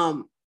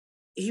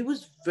 He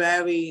was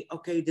very,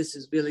 okay, this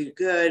is really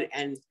good.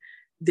 And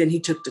then he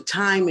took the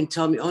time and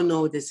told me, oh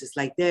no, this is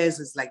like this,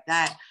 it's like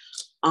that.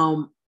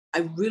 I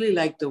really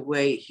liked the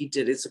way he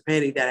did it. It's a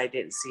pity that I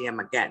didn't see him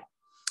again.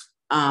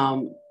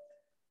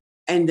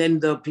 And then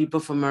the people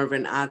from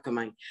Urban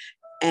Alchemy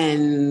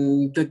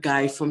and the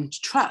guy from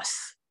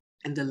Trust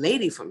and the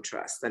lady from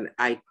Trust. And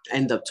I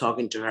end up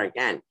talking to her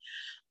again.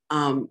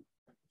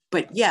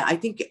 But yeah, I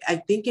think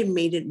it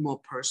made it more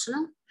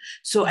personal.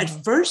 So at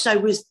first I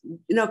was,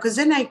 because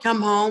then I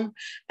come home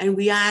and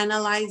we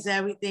analyze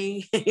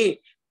everything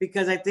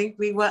because I think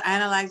we were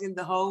analyzing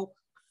the whole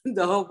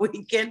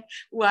weekend,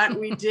 what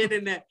we did,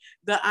 and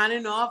the on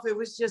and off. It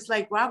was just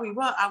like, wow,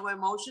 our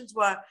emotions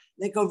were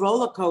like a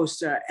roller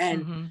coaster.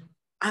 And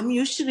I'm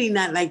usually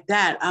not like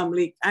that.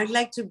 I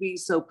like to be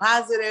so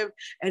positive,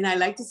 and I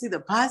like to see the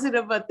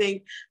positive of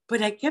thing.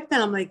 But I kept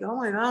on, I'm like, oh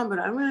my God, but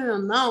I really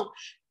don't know.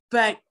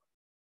 But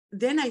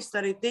then I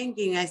started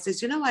thinking, I said,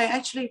 I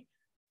actually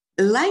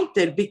liked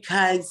it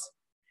because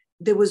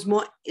there was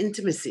more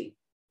intimacy.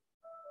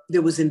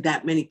 There wasn't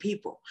that many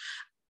people.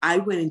 I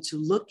went into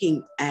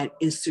looking at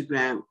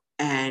Instagram,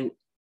 and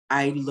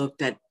I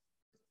looked at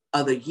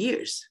other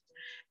years,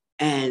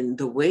 and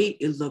the way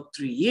it looked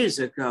 3 years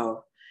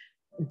ago,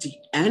 the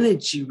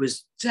energy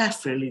was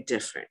definitely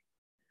different.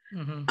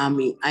 Mm-hmm. I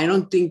mean, I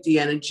don't think the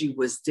energy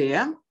was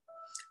there.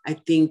 I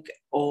think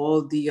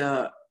all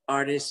the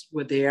artists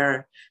were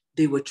there.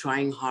 They were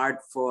trying hard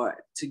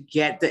to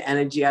get the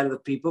energy out of the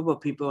people,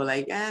 but people were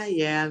like,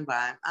 yeah, I'm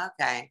fine.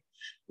 Okay.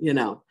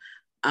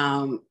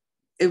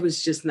 It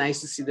was just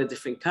nice to see the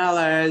different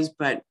colors,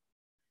 but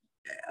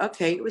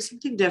okay, it was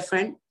something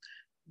different,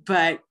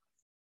 but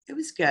it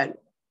was good.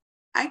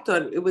 I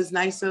thought it was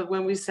nicer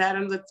when we sat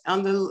on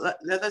the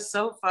leather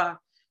sofa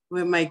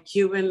with my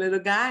Cuban little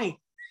guy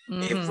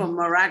from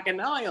Moroccan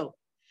Oil.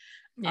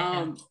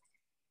 Yeah.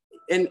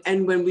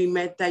 And when we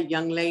met that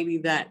young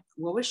lady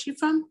what was she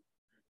from?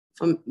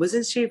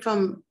 Wasn't she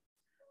from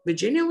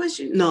Virginia? Was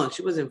she? No,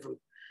 she wasn't from.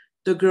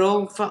 The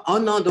girl from,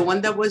 the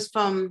one that was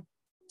from,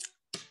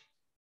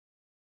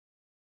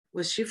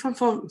 was she from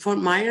Fort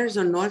Myers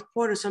or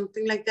Northport or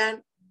something like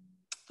that?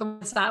 The one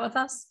that sat with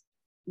us?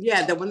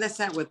 Yeah, the one that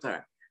sat with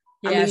her.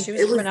 Yeah, she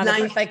was from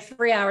nice. Like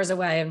 3 hours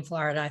away in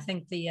Florida, I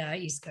think the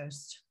East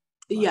Coast.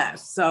 Yeah,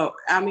 so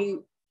I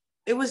mean,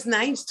 it was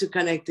nice to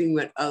connecting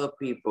with other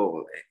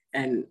people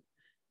and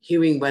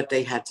hearing what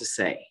they had to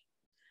say.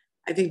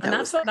 I think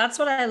that's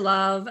what I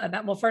love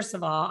about, well, first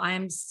of all, I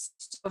am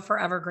so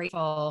forever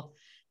grateful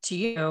to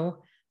you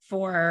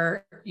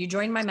for, you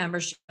joined my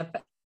membership,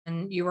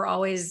 and you were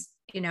always,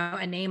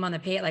 a name on the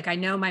page. Like, I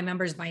know my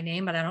members by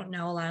name, but I don't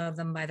know a lot of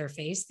them by their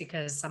face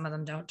because some of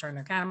them don't turn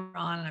their camera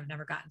on, and I've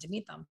never gotten to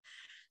meet them.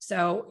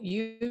 So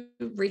you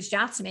reached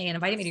out to me and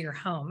invited me to your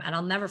home, and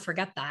I'll never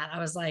forget that. I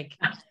was like,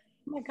 oh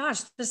my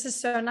gosh, this is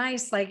so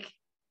nice. Like,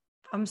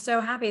 I'm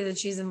so happy that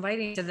she's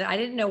inviting to I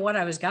didn't know what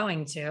I was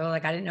going to.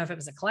 Like, I didn't know if it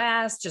was a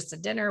class, just a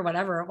dinner,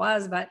 whatever it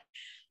was, but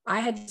I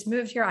had just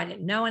moved here. I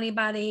didn't know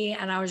anybody.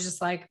 And I was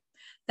just like,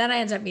 then I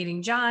ended up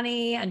meeting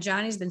Johnny, and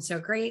Johnny's been so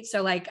great.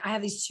 So like, I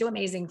have these two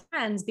amazing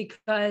friends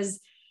because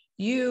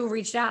you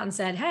reached out and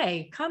said,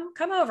 hey, come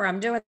over. I'm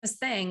doing this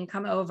thing,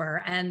 come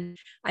over. And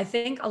I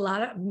think a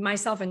lot of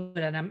myself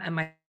included, and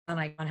my son,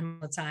 I on him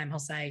all the time, he'll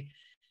say,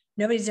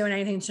 nobody's doing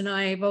anything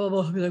tonight, blah, blah,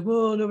 blah. He'll be like,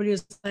 whoa, nobody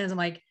has plans. I'm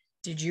like,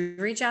 did you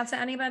reach out to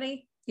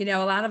anybody? A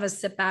lot of us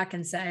sit back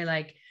and say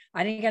like,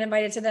 I didn't get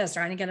invited to this,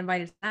 or I didn't get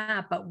invited to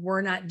that, but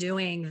we're not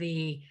doing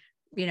the,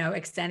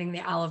 extending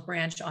the olive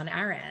branch on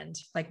our end.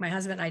 Like, my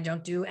husband and I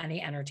don't do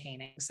any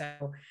entertaining.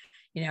 So,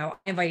 I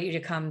invite you to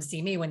come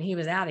see me when he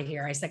was out of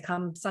here. I said,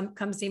 come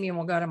see me and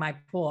we'll go to my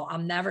pool.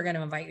 I'm never going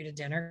to invite you to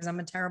dinner because I'm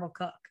a terrible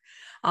cook.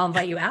 I'll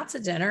invite you out to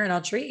dinner and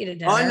I'll treat you to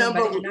dinner. Oh no,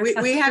 but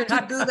we have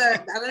to do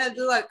that. I'm going to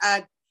do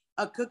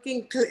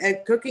a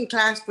cooking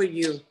class for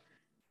you.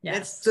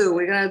 Yes.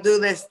 We're going to do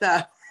this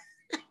stuff.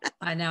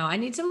 I know. I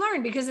need to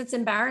learn because it's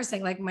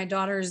embarrassing. Like, my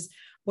daughter's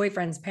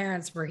boyfriend's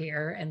parents were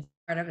here, and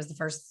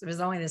it was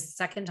only the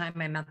second time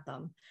I met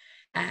them.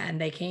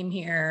 And they came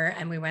here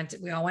and we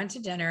all went to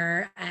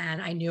dinner, and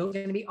I knew it was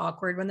going to be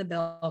awkward when the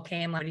bill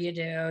came. Like, what do?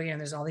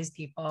 There's all these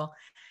people.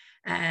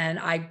 And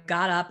I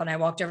got up and I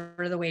walked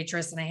over to the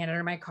waitress and I handed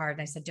her my card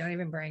and I said, don't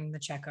even bring the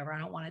check over. I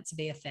don't want it to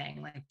be a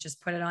thing. Like,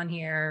 just put it on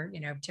here,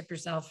 you know, tip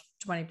yourself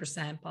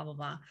 20%, blah, blah,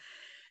 blah.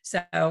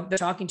 So they're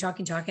talking.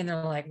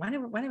 They're like, when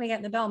are we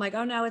getting the bill? I'm like,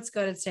 oh no, it's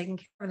good. It's taken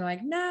care of. They're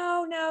like,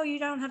 no, you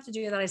don't have to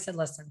do that. I said,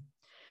 listen,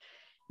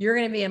 you're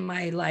going to be in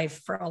my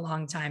life for a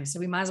long time. So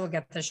we might as well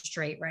get this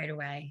straight right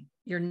away.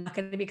 You're not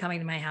going to be coming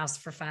to my house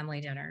for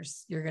family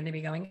dinners. You're going to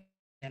be going to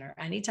dinner.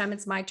 Anytime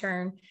it's my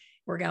turn,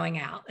 we're going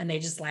out. And they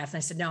just laughed. And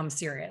I said, no, I'm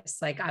serious.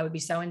 Like, I would be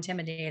so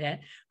intimidated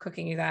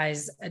cooking you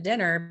guys a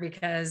dinner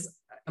because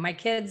my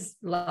kids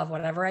love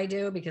whatever I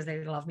do because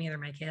they love me. They're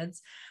my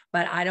kids,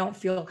 but I don't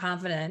feel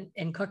confident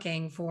in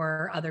cooking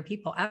for other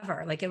people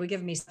ever. Like, it would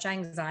give me such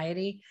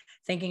anxiety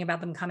thinking about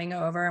them coming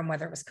over and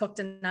whether it was cooked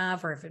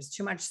enough or if it was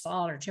too much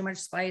salt or too much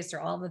spice or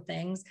all the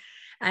things.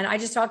 And I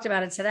just talked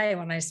about it today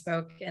when I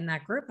spoke in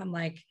that group. I'm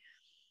like,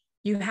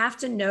 you have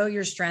to know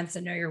your strengths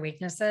and know your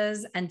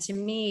weaknesses. And to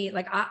me,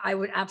 like, I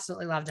would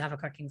absolutely love to have a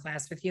cooking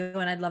class with you.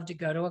 And I'd love to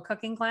go to a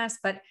cooking class,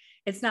 but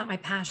it's not my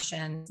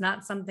passion. It's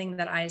not something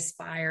that I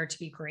aspire to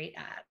be great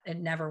at. It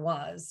never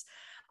was.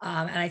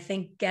 And I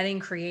think getting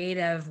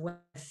creative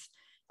with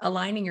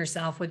aligning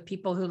yourself with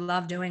people who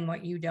love doing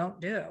what you don't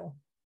do,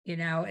 you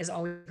know, is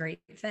always a great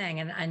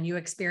thing. And you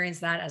experience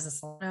that as a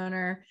salon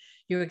owner.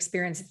 You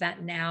experience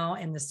that now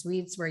in the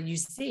suites where you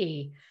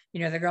see, you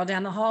know, the girl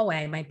down the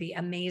hallway might be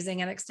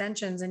amazing at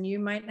extensions and you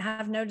might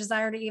have no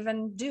desire to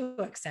even do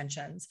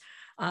extensions.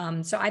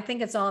 So I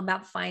think it's all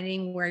about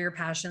finding where your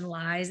passion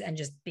lies and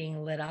just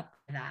being lit up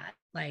by that.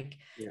 Like,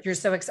 you're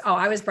so oh,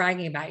 I was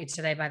bragging about you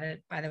today,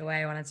 by the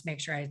way. I wanted to make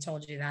sure I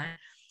told you that.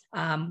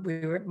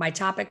 My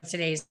topic of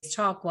today's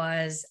talk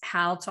was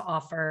how to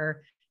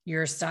offer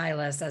your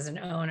stylist as an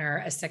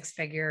owner a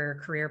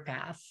 6-figure career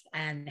path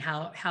and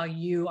how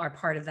you are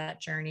part of that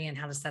journey and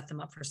how to set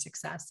them up for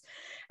success.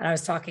 And I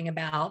was talking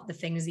about the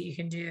things that you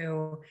can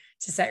do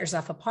to set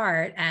yourself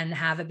apart and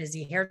have a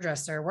busy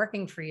hairdresser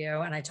working for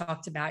you. And I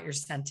talked about your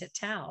scented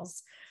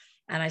towels.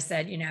 And I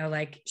said, you know,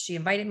 like, she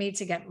invited me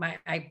to get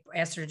I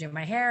asked her to do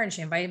my hair and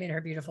she invited me to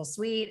her beautiful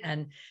suite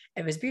and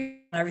it was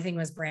beautiful. Everything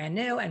was brand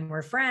new and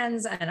we're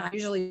friends. And I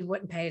usually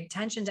wouldn't pay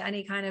attention to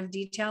any kind of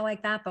detail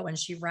like that. But when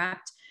she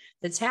wrapped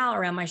the towel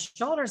around my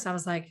shoulders, I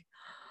was like,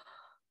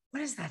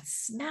 what is that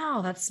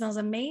smell? That smells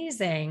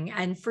amazing.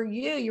 And for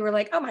you, you were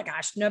like, oh my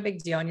gosh, no big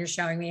deal. And you're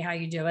showing me how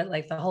you do it,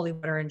 like the holy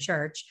water in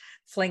church,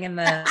 flinging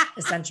the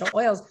essential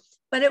oils.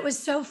 But it was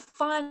so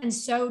fun and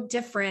so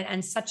different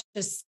and such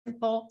a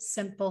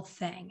simple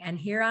thing. And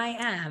here I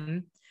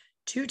am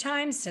 2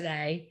 times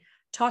today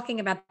talking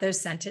about those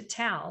scented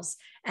towels.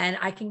 And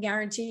I can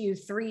guarantee you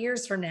 3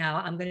 years from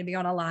now, I'm going to be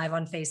on a live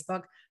on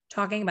Facebook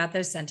talking about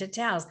those scented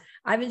towels.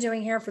 I've been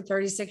doing hair for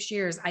 36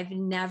 years. I've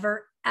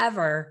never,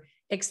 ever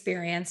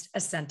experienced a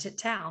scented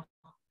towel.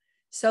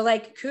 So,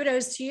 like,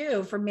 kudos to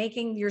you for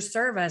making your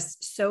service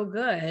so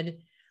good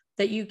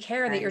that you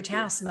care that your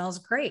towel smells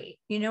great.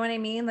 You know what I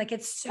mean? Like,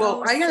 it's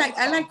so well, I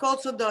like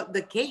also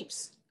the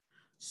capes.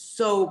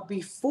 So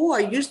before, I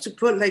used to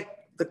put like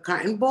the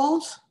cotton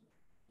balls.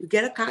 You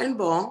get a cotton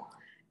ball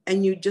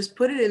and you just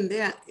put it in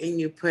there and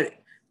you put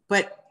it.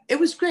 But it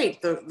was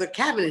great. The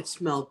cabinet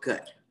smelled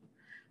good.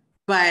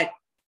 But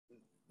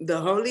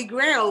the Holy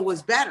Grail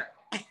was better.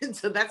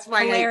 So that's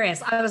why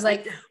hilarious. I was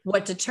like,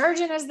 what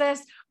detergent is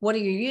this? What are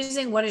you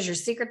using? What is your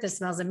secret? This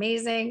smells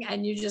amazing.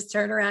 And you just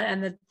turn around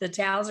and the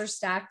towels are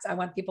stacked. I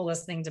want people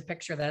listening to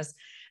picture this.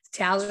 The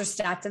towels are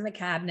stacked in the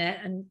cabinet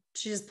and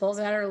she just pulls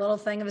out her little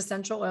thing of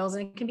essential oils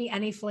and it can be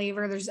any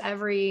flavor. There's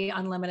every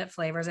unlimited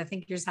flavors. I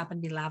think yours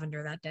happened to be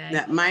lavender that day.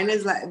 Yeah, mine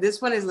is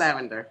this one is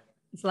lavender.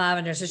 It's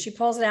lavender. So she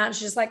pulls it out and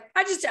she's like,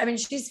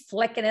 she's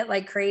flicking it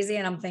like crazy.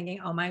 And I'm thinking,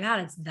 oh my God,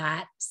 it's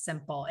that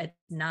simple. It's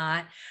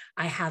not,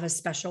 I have a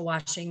special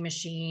washing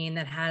machine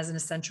that has an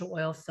essential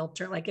oil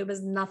filter. Like, it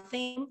was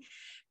nothing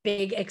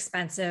big,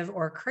 expensive,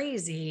 or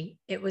crazy.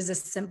 It was a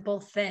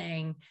simple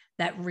thing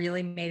that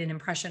really made an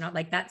impression on,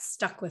 like, that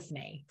stuck with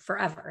me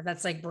forever.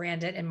 That's like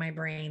branded in my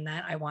brain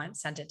that I want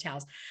scented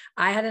towels.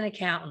 I had an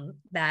accountant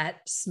that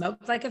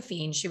smoked like a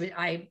fiend.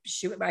 I'd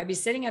be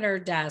sitting at her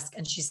desk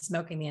and she's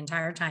smoking the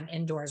entire time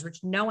indoors,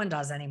 which no one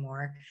does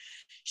anymore.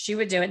 She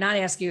would do it, not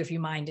ask you if you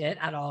mind it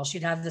at all.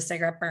 She'd have the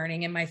cigarette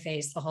burning in my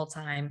face the whole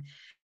time.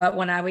 But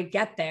when I would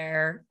get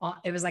there,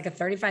 it was like a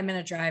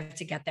 35-minute drive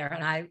to get there.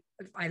 And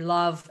I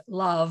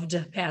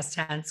loved past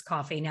tense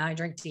coffee. Now I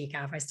drink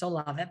decaf. I still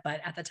love it.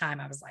 But at the time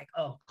I was like,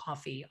 oh,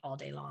 coffee all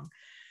day long.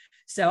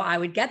 So I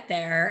would get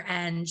there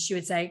and she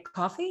would say,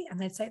 coffee? And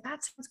they'd say,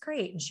 that sounds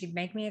great. And she'd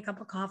make me a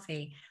cup of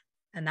coffee.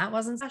 And that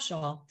wasn't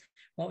special.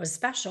 What was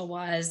special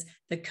was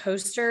the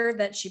coaster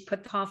that she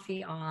put the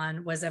coffee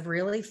on was a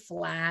really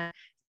flat,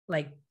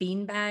 like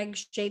beanbag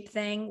shaped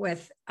thing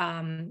with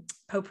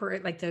potpourri,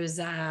 like those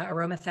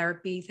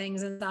aromatherapy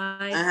things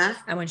inside. Uh-huh.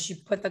 And when she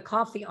put the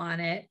coffee on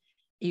it,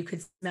 you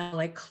could smell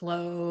like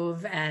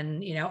clove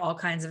and, you know, all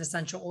kinds of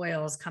essential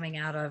oils coming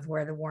out of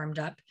where the warmed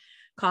up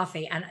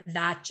coffee. And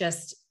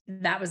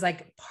that was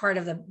like part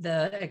of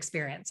the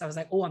experience. I was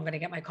like, oh, I'm going to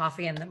get my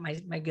coffee and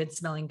my good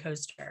smelling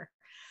coaster.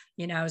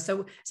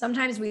 So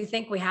sometimes we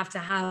think we have to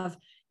have,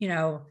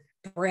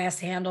 brass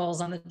handles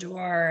on the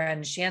door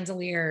and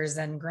chandeliers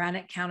and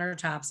granite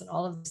countertops and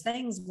all of those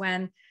things,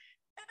 when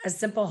a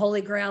simple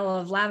holy grail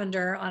of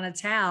lavender on a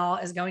towel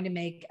is going to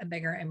make a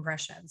bigger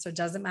impression. So it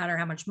doesn't matter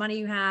how much money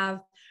you have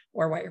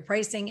or what your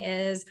pricing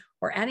is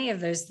or any of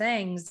those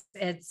things.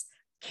 It's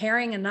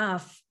caring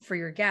enough for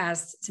your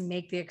guests to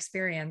make the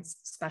experience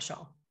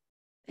special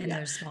in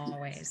those small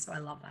ways. So I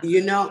love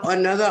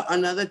that.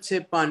 Another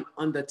tip on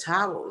the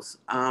towels.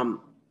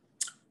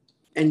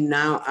 And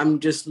now I'm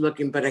just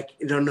looking, but I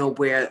don't know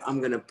where I'm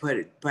going to put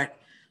it. But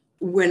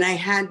when I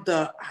had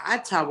the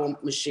hot towel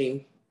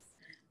machine,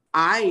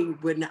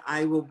 when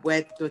I would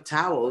wet the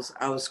towels,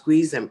 I would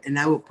squeeze them and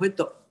I would put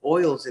the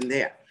oils in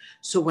there.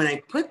 So when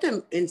I put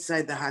them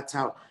inside the hot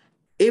towel,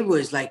 it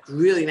was like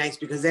really nice,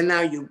 because then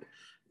now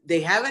they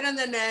have it on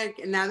the neck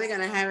and now they're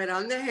going to have it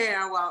on the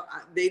hair while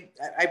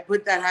I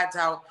put that hot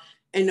towel,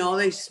 and all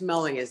they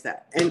smelling is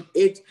that.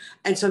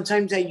 And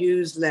sometimes I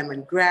use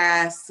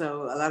lemongrass.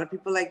 So a lot of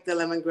people like the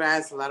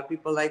lemongrass. A lot of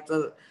people like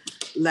the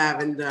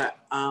lavender.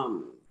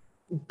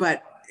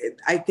 But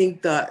I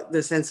think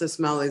the sense of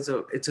smell it's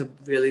a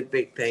really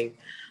big thing.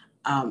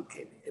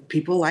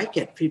 People like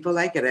it. People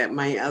like it.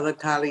 My other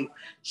colleague,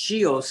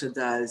 she also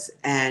does.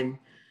 And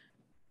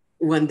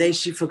one day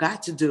she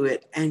forgot to do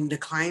it, and the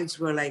clients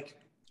were like,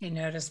 "You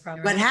noticed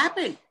probably what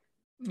happened?"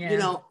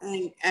 Yeah.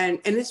 And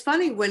it's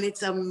funny when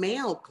it's a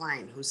male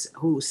client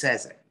who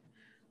says it.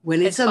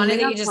 When it's funny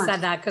that you just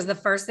said that, because the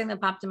first thing that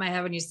popped in my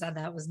head when you said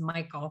that was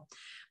Michael.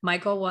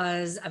 Michael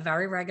was a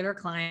very regular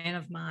client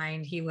of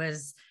mine. He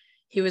was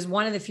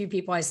one of the few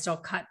people I still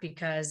cut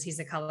because he's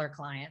a color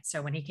client.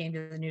 So when he came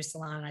to the new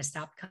salon and I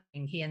stopped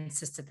cutting, he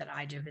insisted that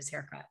I do his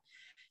haircut.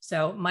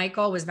 So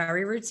Michael was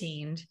very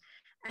routine.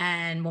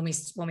 And when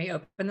we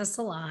opened the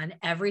salon,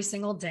 every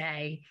single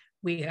day,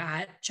 we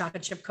got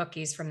chocolate chip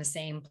cookies from the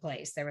same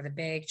place. They were the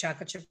big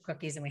chocolate chip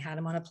cookies, and we had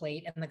them on a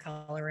plate in the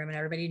color room, and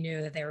everybody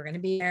knew that they were going to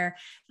be there.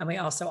 And we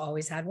also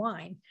always had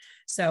wine.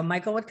 So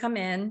Michael would come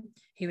in,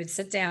 he would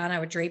sit down, I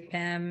would drape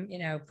him,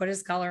 put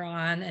his color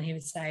on, and he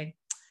would say,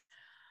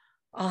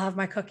 "I'll have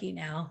my cookie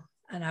now."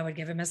 And I would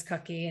give him his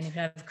cookie, and he'd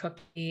have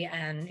cookie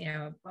and,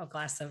 a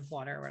glass of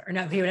water. Or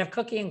no, he would have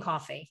cookie and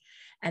coffee.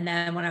 And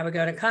then when I would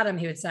go to cut him,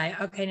 he would say,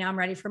 "Okay, now I'm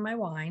ready for my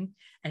wine."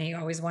 And he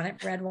always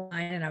wanted red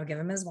wine, and I would give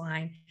him his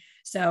wine.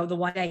 So the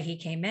one day he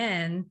came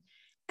in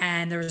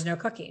and there was no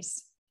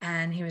cookies,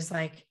 and he was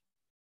like,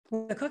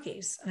 "Where are the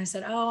cookies?" And I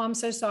said, "Oh, I'm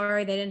so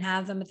sorry. They didn't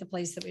have them at the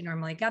place that we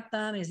normally get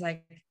them." And he's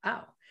like,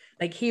 "Oh."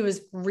 Like, he was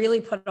really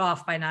put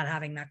off by not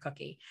having that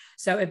cookie.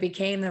 So it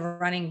became the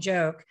running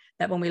joke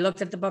that when we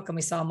looked at the book and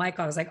we saw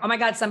Michael, I was like, "Oh my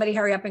God, somebody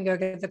hurry up and go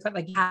get the cookie."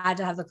 Like, you had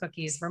to have the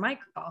cookies for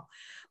Michael.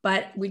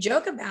 But we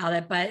joke about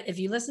it. But if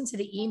you listen to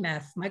the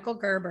E-Myth, Michael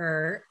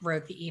Gerber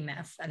wrote the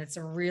E-Myth, and it's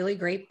a really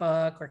great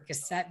book, or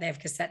cassette. They have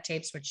cassette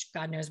tapes, which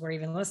God knows we're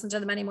even listening to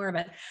them anymore,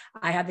 but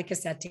I have the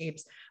cassette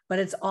tapes. But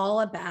it's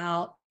all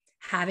about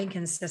having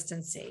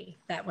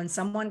consistency, that when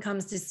someone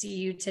comes to see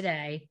you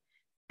today,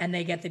 and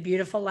they get the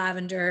beautiful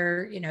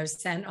lavender,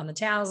 scent on the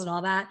towels and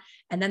all that,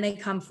 and then they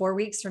come 4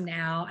 weeks from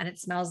now and it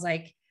smells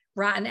like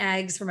rotten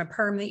eggs from a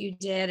perm that you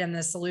did, and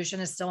the solution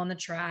is still in the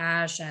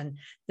trash, and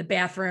the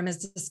bathroom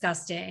is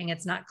disgusting,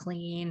 it's not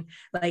clean.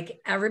 Like,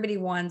 everybody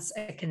wants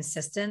a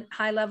consistent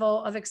high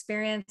level of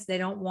experience. They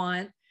don't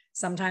want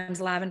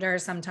sometimes lavender,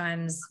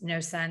 sometimes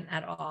no scent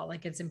at all.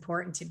 Like, it's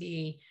important to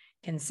be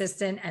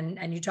consistent.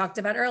 And you talked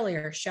about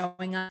earlier,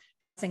 showing up,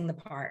 dressing the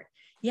part.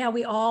 Yeah,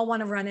 we all want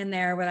to run in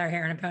there with our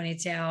hair in a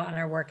ponytail and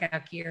our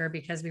workout gear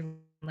because we were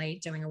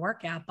late doing a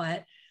workout,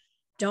 but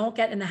don't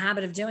get in the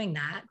habit of doing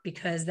that,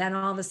 because then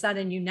all of a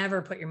sudden you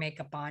never put your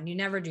makeup on, you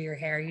never do your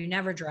hair, you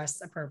never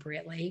dress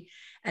appropriately.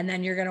 And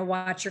then you're going to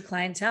watch your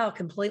clientele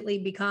completely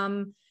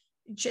become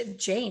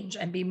change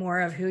and be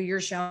more of who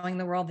you're showing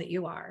the world that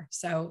you are.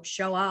 So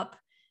show up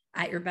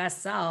at your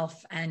best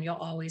self, and you'll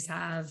always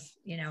have,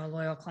 a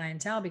loyal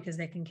clientele, because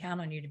they can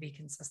count on you to be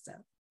consistent.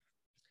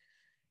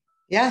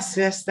 Yes,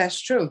 that's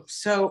true.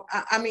 So,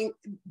 I mean,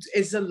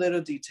 it's the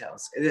little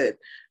details that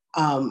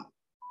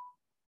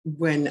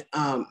when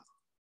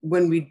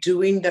we're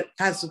doing the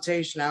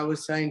consultation, I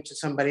was saying to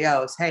somebody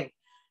else, "Hey,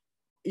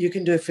 you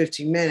can do it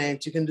 15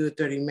 minutes, you can do it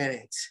 30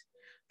 minutes.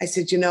 I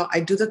said,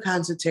 I do the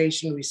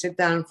consultation, we sit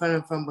down in front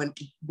of them.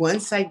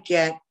 Once I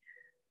get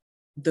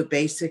the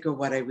basic of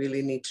what I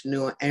really need to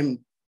know, and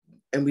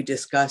we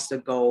discuss the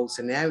goals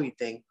and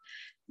everything,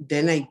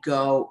 then I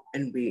go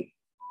and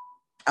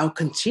I'll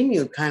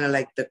continue kind of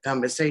like the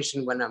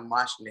conversation when I'm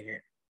washing the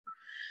hair.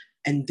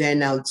 And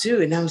then I'll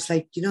do, and I was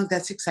like,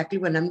 that's exactly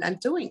what I'm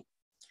doing.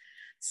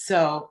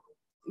 So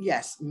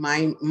yes,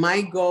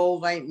 my goal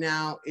right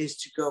now is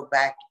to go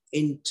back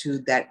into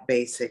that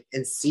basic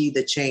and see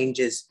the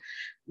changes,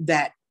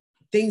 that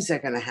things are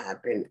going to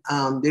happen.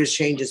 There's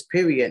changes,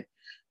 period.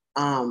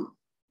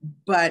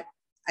 But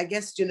I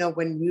guess,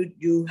 when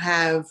you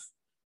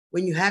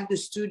have the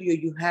studio,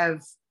 you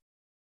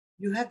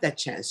have that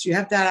chance, you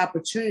have that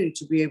opportunity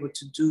to be able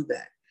to do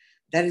that.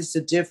 That is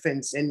the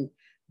difference. And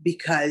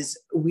because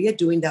we are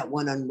doing that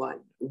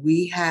one-on-one,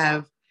 we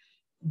have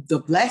the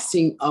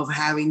blessing of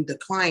having the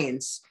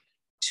clients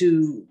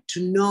to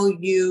know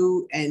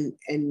you, and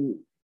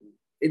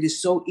it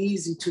is so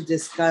easy to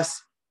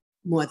discuss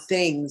more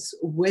things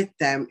with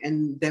them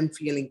and them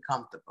feeling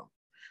comfortable.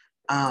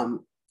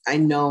 I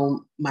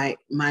know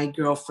my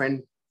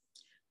girlfriend,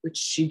 which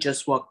she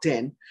just walked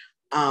in.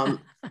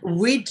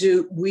 We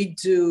do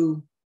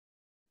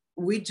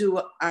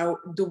the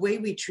way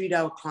we treat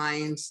our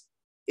clients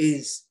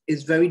is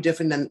very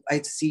different than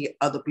I see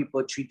other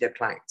people treat their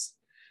clients.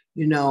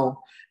 You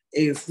know,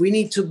 if we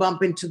need to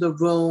bump into the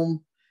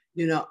room,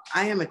 you know,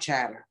 I am a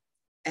chatter.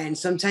 And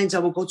sometimes I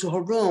will go to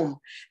her room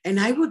and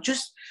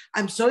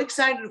I'm so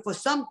excited for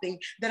something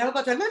that I will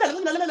go to, la, la,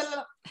 la, la,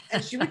 la,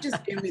 and she would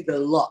just give me the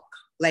look,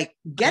 like,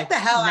 get the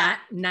hell out.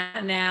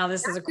 Not now.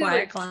 This is a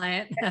quiet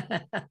client.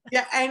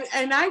 Yeah.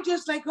 And I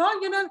just like, oh,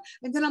 you know,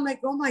 and then I'm like,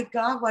 oh my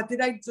God, what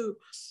did I do?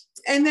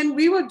 And then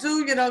we would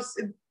do, you know,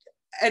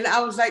 and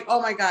I was like,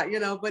 oh my God, you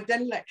know, but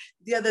then like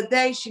the other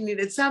day she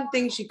needed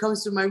something. She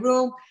comes to my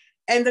room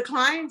and the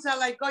clients are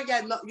like, oh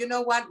yeah, no, you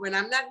know what? When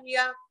I'm not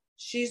here,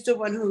 she's the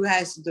one who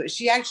has to do it.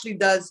 She actually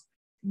does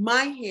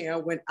my hair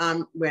when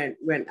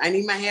I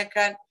need my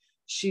haircut.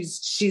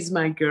 She's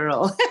my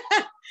girl.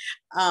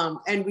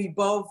 And we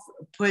both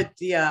put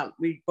the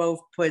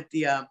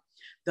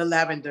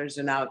lavenders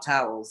in our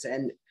towels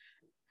and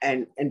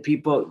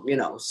people, you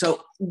know.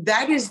 So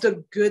that is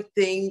the good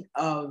thing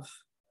of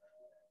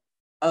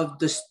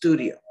the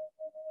studio,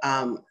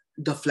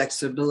 the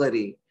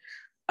flexibility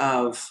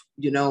of,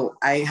 you know,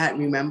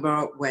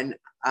 remember when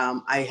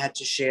I had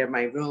to share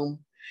my room.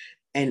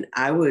 And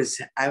I was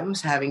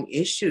having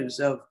issues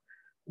of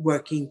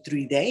working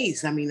 3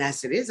 days. I mean,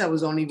 as it is, I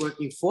was only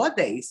working 4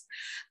 days.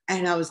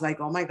 And I was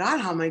like, oh my God,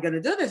 how am I going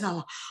to do this?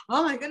 Oh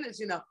my goodness,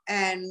 you know.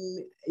 And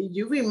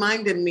you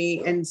reminded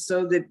me, and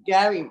so that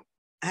Gary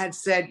had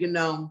said, you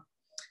know,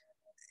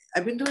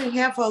 I've been doing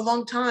hair for a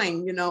long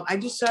time, you know, I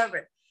deserve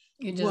it.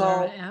 You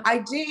deserve it, yeah. I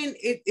didn't,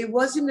 it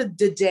wasn't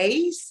the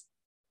days,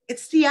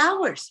 it's the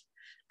hours.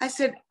 I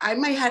said, I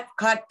might have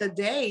cut the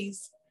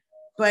days,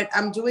 but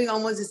I'm doing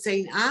almost the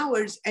same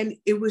hours. And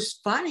it was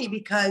funny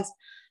because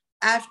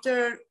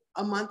after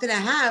a month and a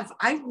half,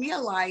 I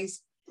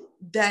realized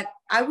that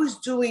I was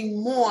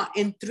doing more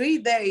in 3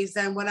 days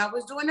than what I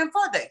was doing in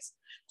 4 days.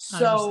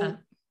 So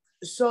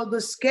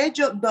the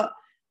schedule,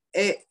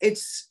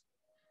 it's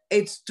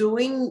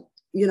doing,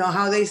 you know,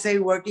 how they say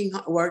working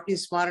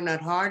smarter,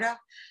 not harder.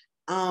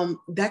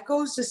 That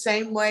goes the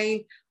same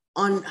way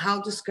on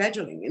how the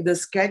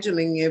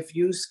scheduling, if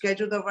you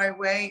schedule the right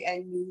way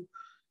and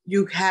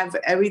you have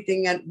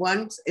everything at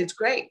once, it's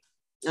great.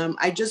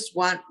 I just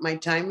want, my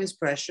time is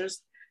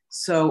precious.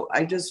 So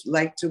I just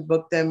like to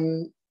book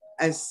them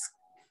as,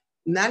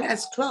 not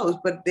as close,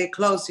 but they're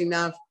close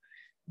enough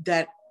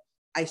that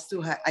I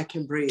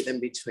can breathe in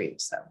between.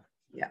 So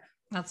yeah.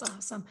 That's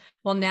awesome.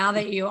 Well, now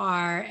that you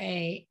are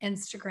a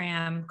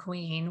Instagram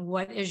queen,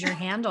 what is your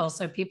handle?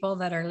 So people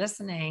that are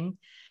listening,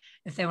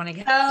 if they want to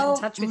get in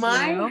touch with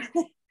you,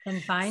 can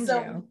find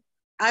you.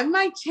 I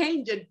might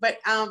change it, but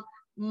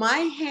my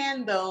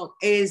handle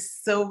is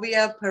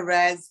Sylvia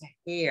Perez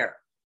Hair.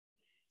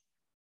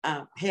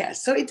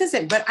 So it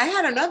doesn't, but I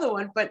had another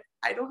one, but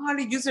I don't know how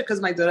to use it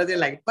because my daughter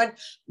didn't like it. But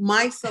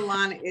my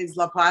salon is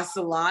La Paz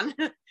Salon,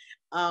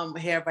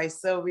 Hair by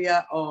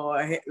Sylvia,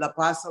 or La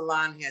Paz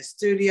Salon Hair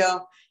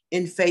Studio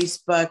in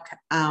Facebook.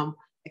 I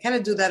kind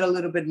of do that a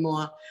little bit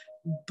more,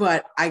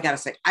 but I gotta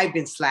say, I've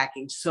been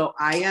slacking. So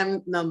I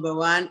am number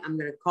one. I'm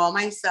gonna call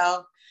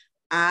myself,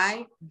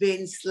 I've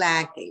been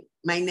slacking.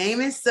 My name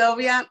is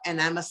Sylvia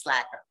and I'm a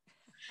slacker.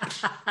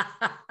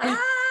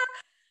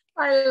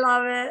 I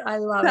love it. I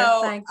love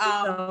it. Thank you,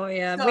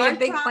 Sylvia. We have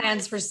big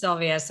plans for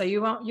Sylvia. So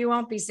you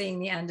won't be seeing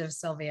the end of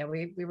Sylvia.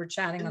 We were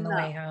chatting on the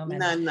way home,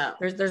 and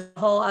there's a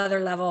whole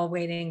other level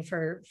waiting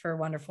for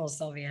wonderful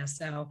Sylvia.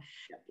 So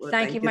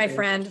thank you, my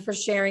friend, for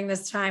sharing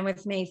this time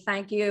with me.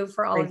 Thank you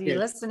for all of you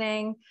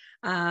listening.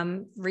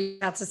 Reach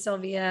out to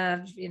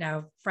Sylvia, you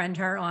know, friend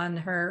her on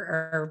her,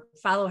 or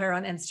follow her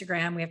on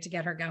Instagram. We have to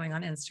get her going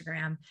on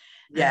Instagram.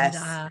 Yes.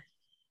 And,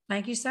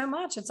 thank you so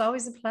much. It's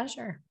always a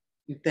pleasure.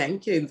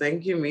 Thank you.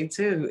 Me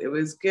too. It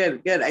was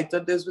good. I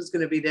thought this was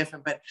going to be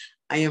different, but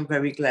I am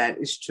very glad.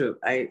 It's true.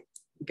 I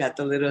got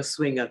the little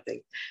swing of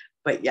things,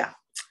 but yeah,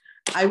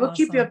 I will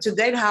keep you up to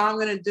date how I'm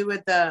going to do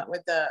with the,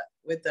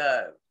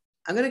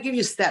 I'm going to give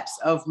you steps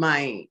of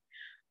my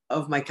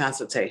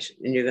consultation,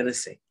 and you're going to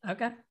see.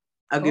 Okay.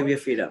 I'll give you a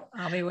feedback.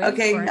 I'll be waiting.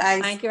 Okay,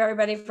 guys. Thank you,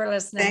 everybody, for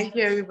listening. Thank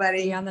you, everybody.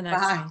 See you on the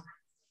next one.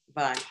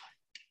 Bye.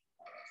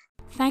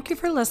 Thank you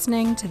for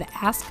listening to the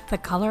Ask the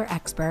Color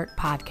Expert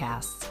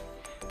podcast.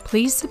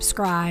 Please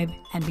subscribe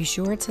and be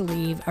sure to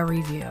leave a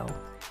review.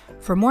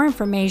 For more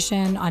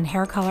information on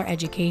hair color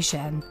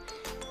education,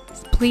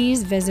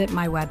 please visit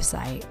my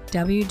website,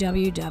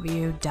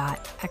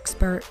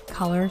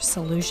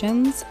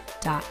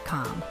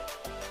 www.expertcolorsolutions.com.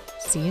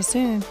 See you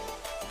soon.